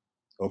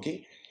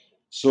 Okay,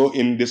 so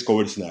in this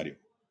COVID scenario,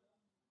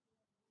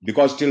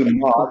 because till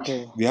March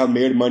Okay. we have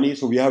made money,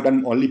 so we have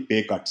done only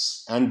pay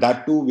cuts, and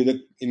that too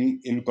with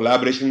in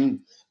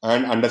collaboration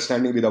and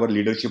understanding with our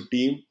leadership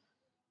team.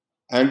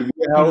 And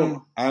Mm-hmm.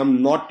 I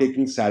am not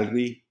taking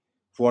salary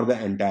for the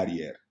entire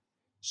year.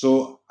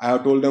 So I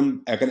have told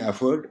them I can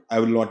afford. I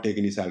will not take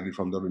any salary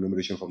from the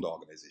remuneration from the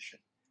organization.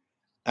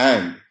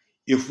 And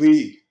if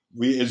we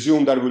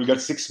assume that we'll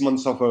get 6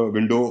 months of a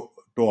window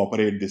to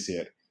operate this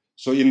year.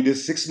 So in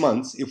this 6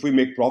 months, if we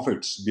make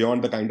profits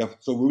beyond the kind of,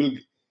 so we will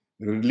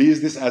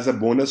release this as a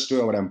bonus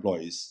to our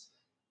employees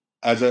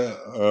as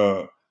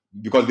a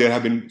because there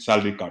have been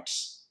salary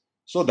cuts.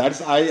 So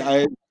that's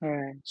I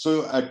Right.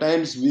 so at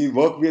times we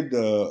work with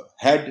the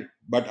head,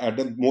 but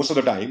most of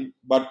the time,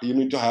 but you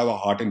need to have a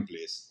heart in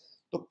place.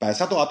 तो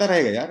पैसा तो आता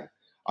रहेगा यार.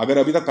 अगर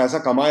अभी तक पैसा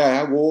कमाया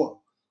है वो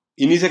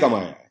इन्हीं से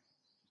कमाया है.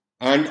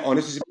 And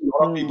honestly, a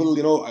lot of Mm. people,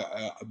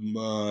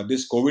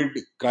 this COVID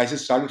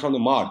crisis started from the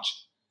March.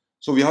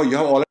 So you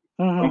have already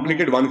Mm-hmm.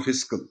 completed one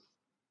fiscal.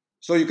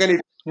 So you can,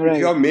 if you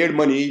Right. have made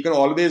money, you can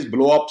always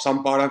blow up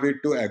some part of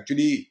it to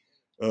actually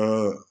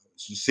uh,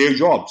 save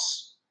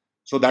jobs.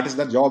 So that is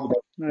the job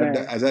Right.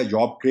 as a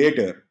job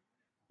creator,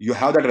 you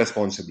have that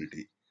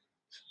responsibility.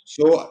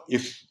 So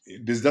if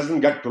this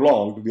doesn't get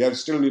prolonged, we have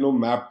still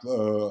mapped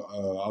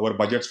our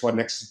budgets for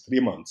next 3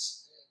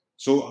 months.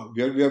 So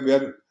we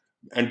are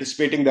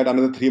anticipating that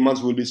another 3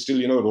 months will be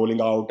still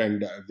rolling out,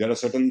 and there are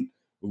certain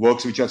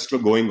works which are still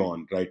going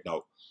on right now.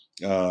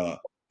 Uh,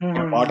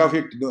 but part Mm-hmm. of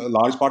it, the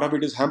large part of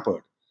it is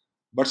hampered.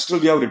 But still,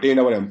 we have retained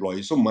our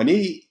employees. So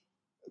money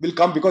will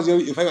come because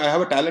if I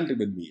have a talent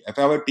with me, if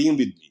I have a team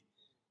with me,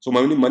 so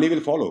money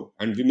will follow,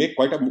 and we make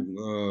quite a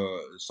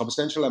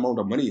substantial amount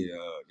of money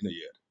in a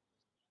year.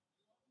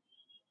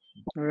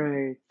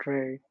 Right.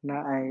 Right.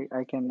 Now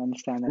I can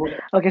understand that.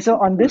 So Okay. So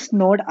on this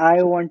note,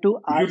 I want to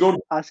if you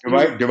don't ask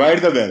you.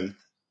 divide the wealth,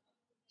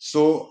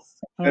 so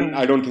then Hmm.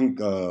 I don't think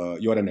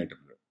you're an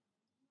entrepreneur.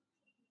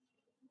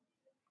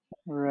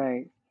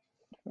 Right.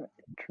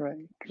 Right.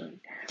 Right. Right.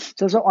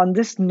 So on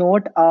this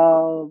note,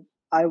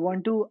 I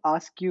want to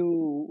ask you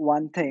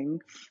one thing.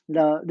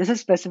 This is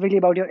specifically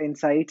about your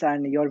insights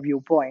and your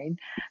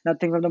viewpoint,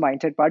 nothing from the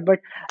mindset part. But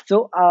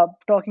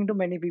talking to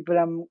many people,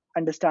 I'm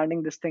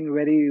understanding this thing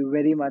very,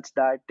 very much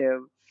that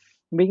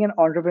being an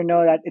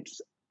entrepreneur, that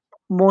it's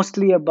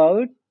mostly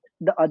about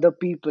the other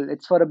people.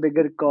 It's for a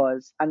bigger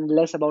cause and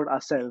less about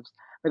ourselves.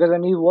 Because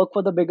when we work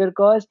for the bigger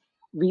cause,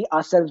 we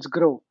ourselves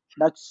grow.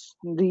 That's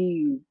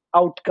the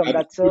outcome.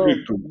 That's a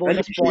Absolutely true. And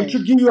bonus it should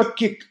point. give you a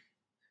kick.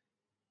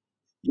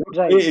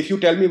 Right. Today, if you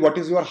tell me what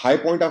is your high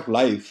point of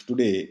life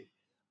today,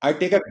 I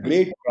take a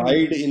great Hmm.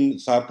 pride in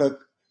Sarthak,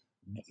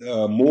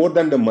 more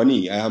than the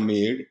money I have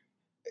made.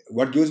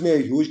 what gives me a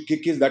huge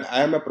kick is that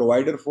I am a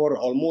provider for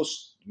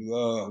almost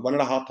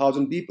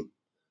 1,500 people.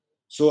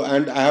 So,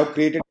 and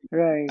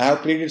Right. I have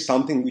created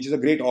something which is a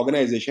great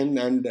organization.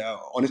 And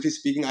honestly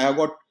speaking, I have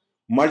got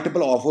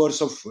multiple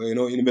offers of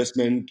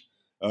investment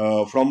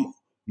from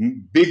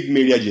big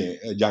media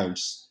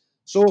giants.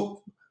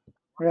 So,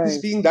 honestly Right.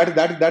 speaking, that's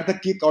the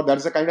kick, or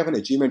that's the kind of an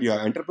achievement you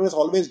have. Entrepreneurs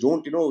always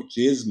don't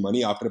chase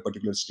money after a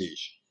particular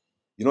stage.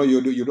 You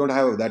don't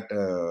have that.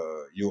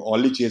 You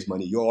only chase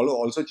money. You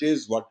also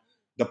chase what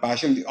the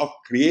passion of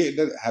create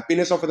the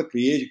happiness of the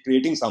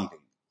creating something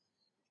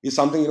is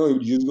something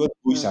it gives you a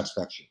huge Hmm.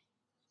 satisfaction.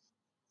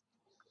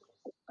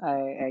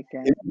 I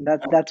can.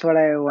 That's what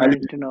I And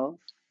wanted to know.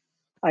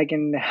 I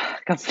can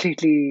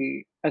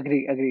completely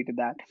agree to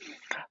that.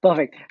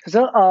 Perfect.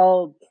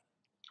 So,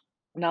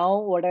 now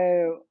what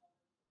I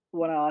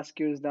want to ask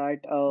you is that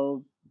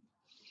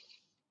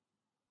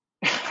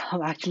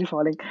I'm actually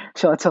falling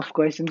short of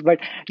questions, but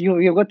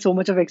you've got so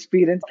much of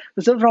experience.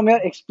 So, from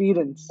your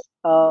experience,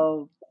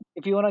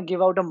 if you want to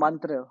give out a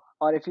mantra,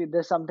 or if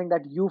there's something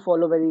that you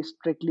follow very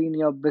strictly in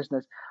your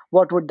business,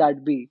 what would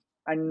that be?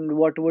 And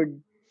what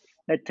would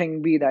that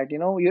thing be that you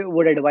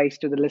would advise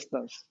to the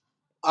listeners?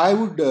 I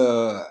would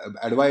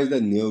advise the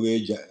new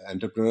age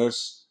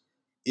entrepreneurs,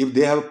 if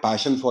they have a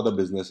passion for the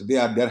business, if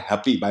they're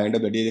happy by end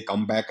of the day, they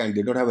come back and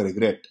they don't have a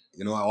regret,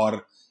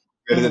 or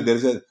Hmm. there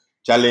is a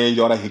challenge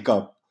or a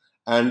hiccup,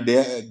 and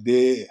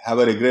they have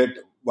a regret.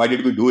 Why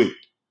did we do it?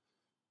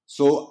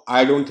 So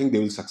I don't think they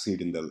will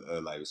succeed in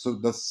their life. So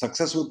the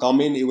success will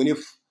come in even if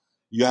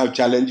you have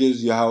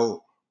challenges, you have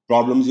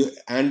problems,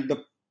 and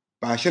the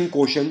passion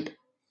quotient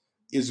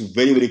is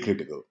very very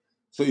critical.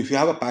 So if you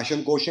have a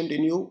passion quotient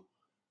in you,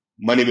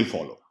 money will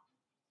follow.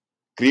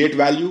 Create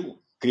value,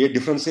 create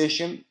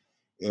differentiation,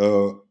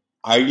 uh,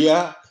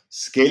 idea,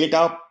 scale it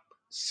up,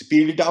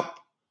 speed it up,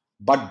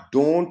 but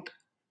don't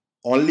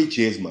only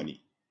chase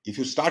money. If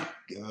you start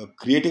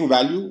creating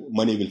value,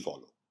 money will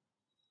follow.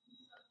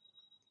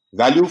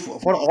 Value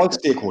for all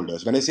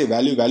stakeholders. When I say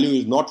value, value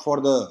is not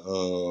for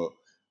the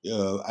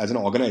as an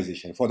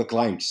organization, for the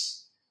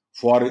clients,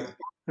 for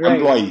Right.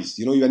 employees.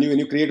 When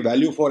you create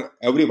value for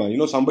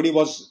everyone. Somebody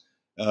was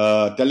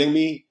telling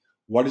me,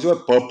 what is your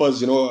purpose?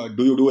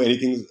 Do you do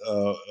anything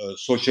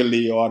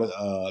socially or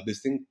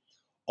this thing?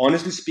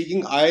 Honestly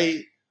speaking,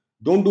 I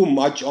don't do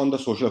much on the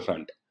social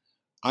front.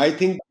 I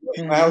think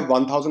if I Hmm. have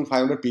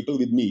 1,500 people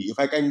with me, if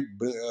I can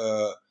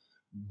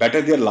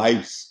better their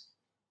lives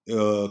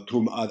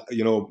through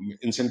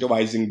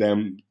incentivizing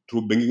them,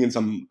 through bringing in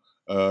some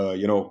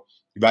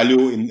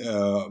value in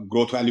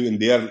growth value in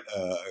their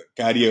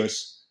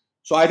careers.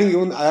 So I think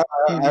even I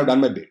have Hmm.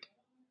 done my bit.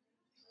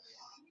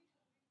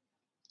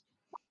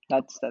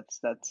 That's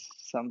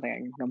something I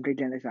can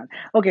completely understand.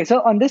 Okay,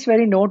 so on this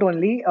very note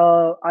only,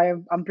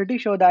 I'm pretty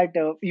sure that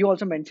you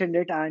also mentioned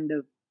it, and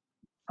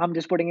I'm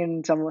just putting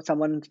in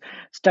someone's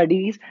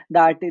studies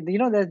that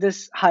there's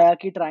this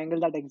hierarchy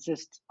triangle that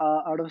exists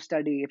out of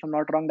study. If I'm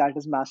not wrong, that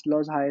is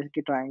Maslow's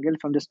hierarchy triangle.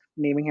 If I'm just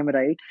naming him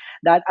right,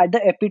 that at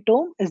the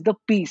epitome is the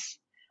peace,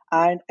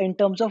 and in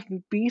terms of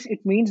peace,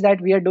 it means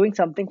that we are doing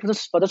something for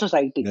the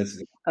society.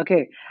 That's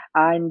Okay,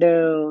 and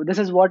this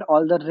is what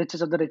all the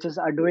richest of the richest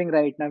are doing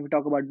right now. We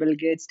talk about Bill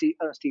Gates,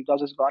 Steve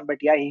Jobs is gone, but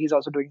yeah, he's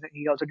also doing.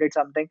 He also did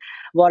something.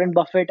 Warren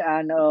Buffett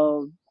and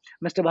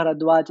Mr.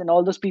 Bharadwaj and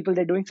all those people,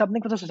 they're doing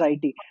something for the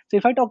society. So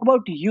if I talk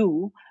about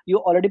you, you're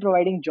already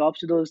providing jobs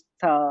to those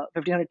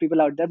 1,500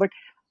 people out there. But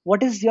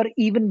what is your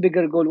even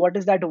bigger goal? What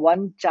is that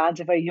one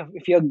chance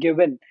if you're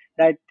given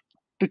that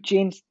to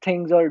change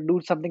things or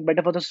do something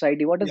better for the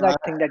society? What is yeah.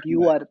 that thing that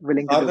you are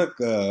willing to do? Sarthak,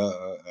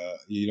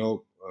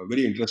 a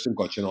very interesting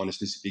question.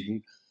 Honestly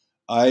speaking,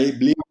 I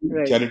believe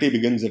Right, charity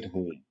begins at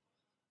home.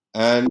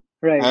 And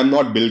right. I'm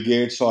not Bill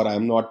Gates, or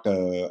I'm not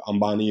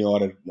Ambani,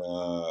 or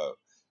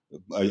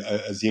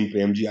Azim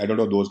Premji. I don't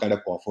know those kind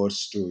of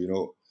coffers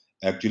to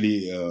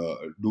actually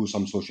do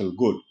some social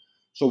good.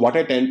 So what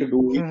I tend to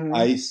do is Mm-hmm.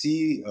 I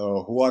see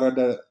who are at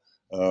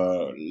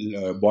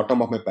the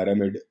bottom of my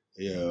pyramid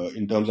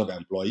in terms of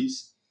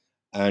employees,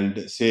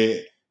 and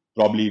say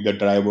probably the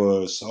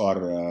drivers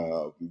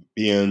or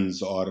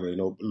PNs or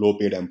low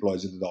paid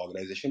employees in the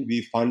organization.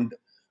 We fund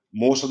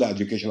most of the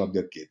education of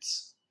their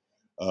kids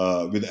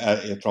with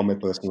from my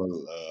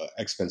personal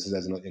expenses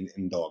as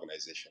in the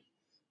organization.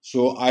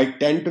 So I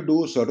tend to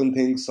do certain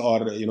things,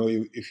 or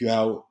if you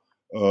have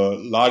a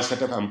large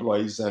set of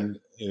employees, and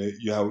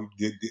you have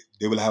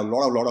they will have a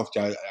lot of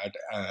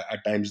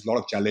at times a lot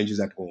of challenges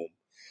at home.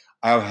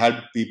 I have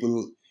helped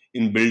people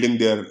in building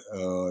their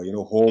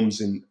homes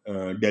in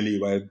Delhi,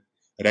 where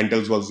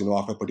rentals was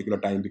after a particular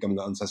time becoming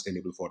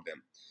unsustainable for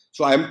them.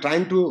 So I am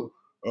trying to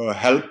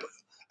help,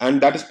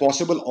 and that is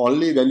possible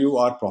only when you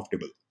are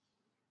profitable.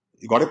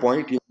 You got a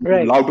point. You're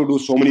Right. allowed to do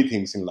so many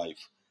things in life.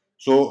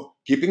 So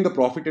keeping the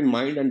profit in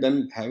mind, and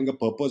then having a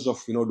purpose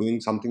of doing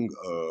something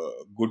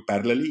good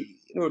parallelly,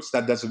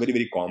 that's very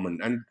very common.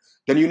 And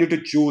then you need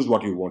to choose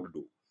what you want to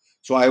do.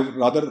 So I would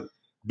rather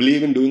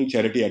believe in doing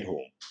charity at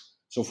home.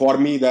 So for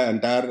me, the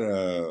entire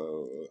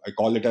I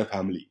call it a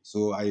family.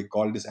 So I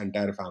call this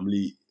entire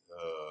family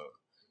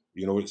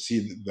see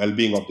the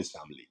well-being of this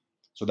family.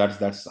 So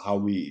that's how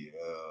we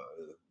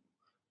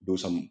do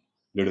some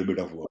little bit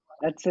of work.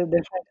 That's a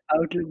different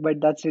outlook,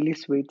 but that's really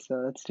sweet,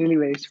 sir. That's really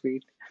very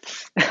sweet.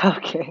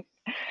 Okay.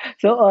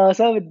 So,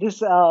 sir, with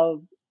this,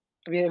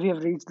 we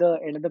have reached the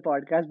end of the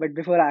podcast. But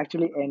before I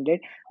actually end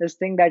it, this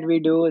thing that we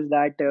do is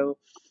that,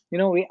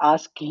 we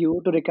ask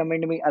you to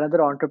recommend me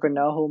another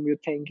entrepreneur whom you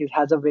think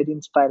has a very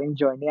inspiring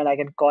journey, and I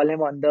can call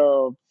him on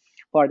the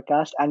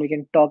podcast and we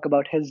can talk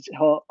about her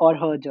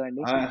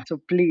journey. uh, So,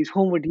 please,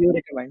 whom would you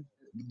recommend?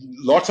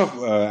 Lots of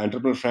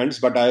entrepreneur friends,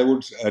 but I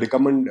would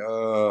recommend,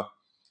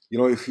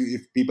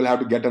 if people have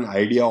to get an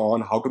idea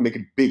on how to make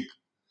it big,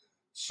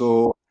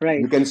 so you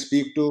Right. can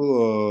speak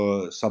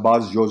to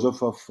Sabaz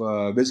Joseph of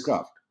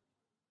Bizcraft.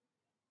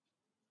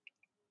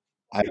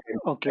 I can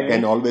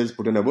Okay. always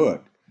put in a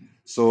word.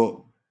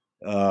 So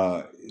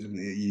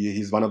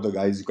he's one of the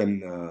guys you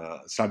can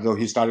start. So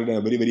he started in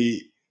a very, very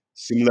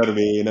similar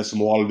way, in a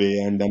small way,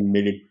 and then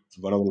made it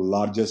one of the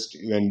largest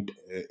event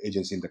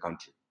agency in the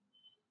country.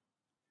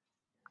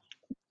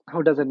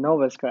 Who doesn't know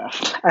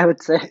Westcraft? I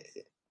would say.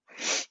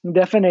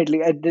 Definitely.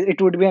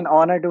 It would be an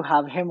honor to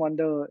have him on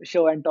the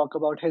show and talk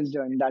about his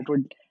journey. That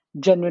would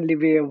genuinely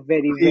be a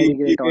very, He, very he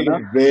great made honor.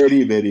 it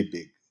very, very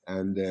big,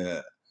 and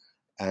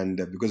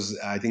because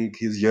I think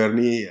his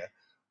journey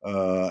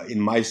in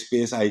my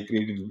space, I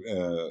created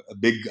a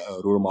big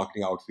rural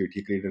marketing outfit.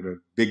 He created a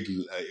big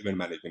event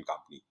management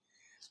company.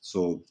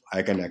 So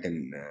I can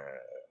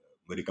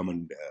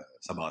recommend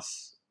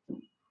Sabas.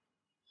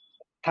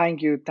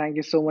 Thank you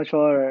so much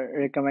for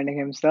recommending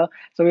him, sir.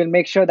 So we'll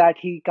make sure that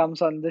he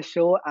comes on the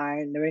show,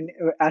 and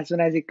as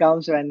soon as he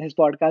comes, when his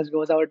podcast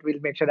goes out,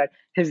 we'll make sure that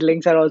his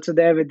links are also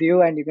there with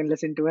you, and you can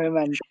listen to him,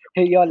 and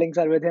your links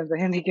are with him, so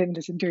he can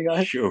listen to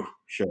yours. Sure,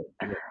 sure.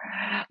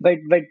 But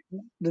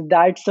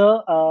that,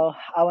 sir,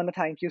 I want to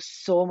thank you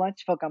so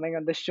much for coming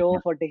on the show,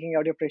 for taking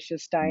out your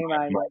precious time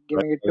My and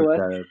giving it to us.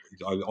 pleasure.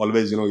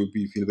 Always,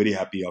 we feel very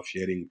happy of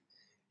sharing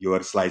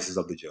your slices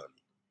of the journey.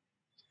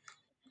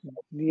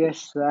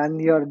 Yes,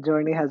 and your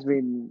journey has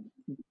been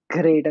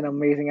great and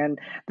amazing, and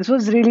this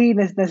was really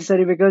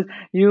necessary because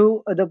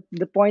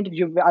the point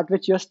at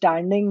which you're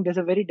standing, there's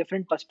a very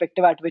different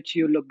perspective at which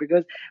you look.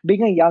 Because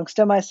being a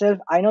youngster myself,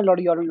 I know a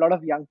lot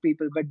of young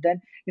people, but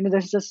then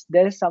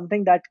there is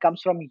something that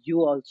comes from you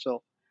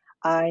also.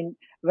 And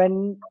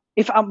when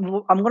if I'm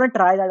gonna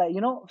try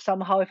that,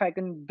 somehow if I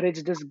can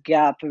bridge this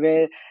gap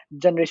where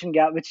generation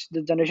gap, which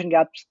the generation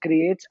gaps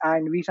creates,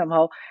 and we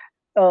somehow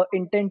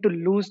intend to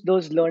lose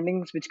those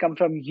learnings which come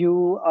from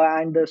you,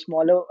 and the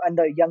smaller and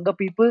the younger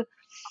people.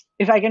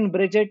 If I can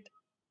bridge it,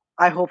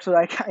 I hope so.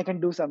 I can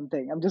do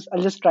something.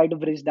 I'll just try to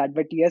bridge that.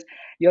 But yes,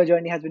 your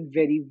journey has been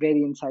very,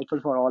 very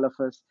insightful for all of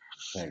us.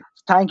 Thank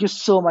Thank you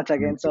so much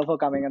again, you. sir, for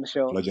coming on the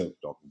show. Pleasure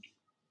talking to you.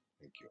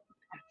 Thank you.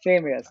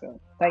 Same here, sir.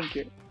 Thank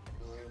you.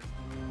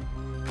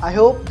 I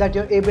hope that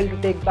you're able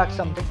to take back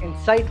something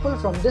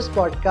insightful from this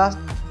podcast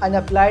and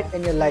apply it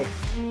in your life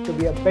to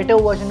be a better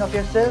version of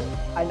yourself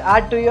and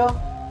add to your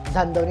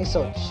Dhandhoni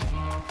Soch.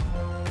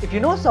 If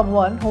you know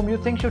someone whom you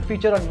think should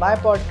feature on my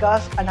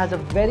podcast and has a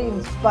very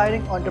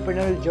inspiring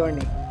entrepreneurial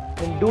journey,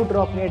 then do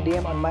drop me a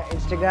DM on my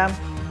Instagram,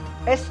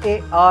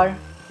 SarthakVarshney.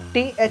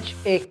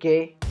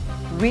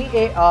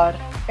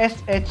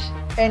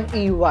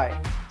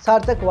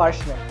 Sarthak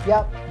Varshney.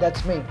 Yeah,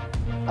 that's me.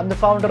 I'm the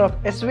founder of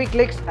SV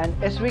Clicks, and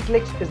SV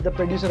Clicks is the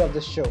producer of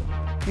this show.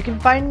 You can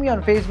find me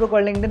on Facebook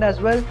or LinkedIn as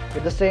well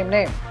with the same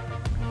name.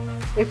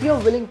 If you're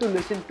willing to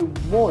listen to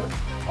more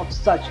of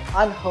such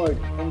unheard,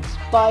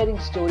 inspiring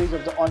stories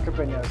of the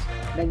entrepreneurs,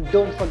 then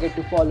don't forget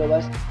to follow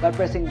us by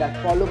pressing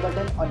that follow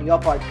button on your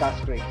podcast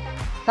screen.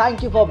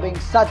 Thank you for being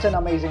such an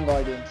amazing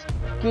audience.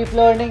 Keep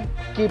learning,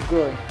 keep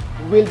growing.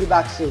 We'll be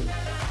back soon.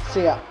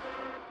 See ya.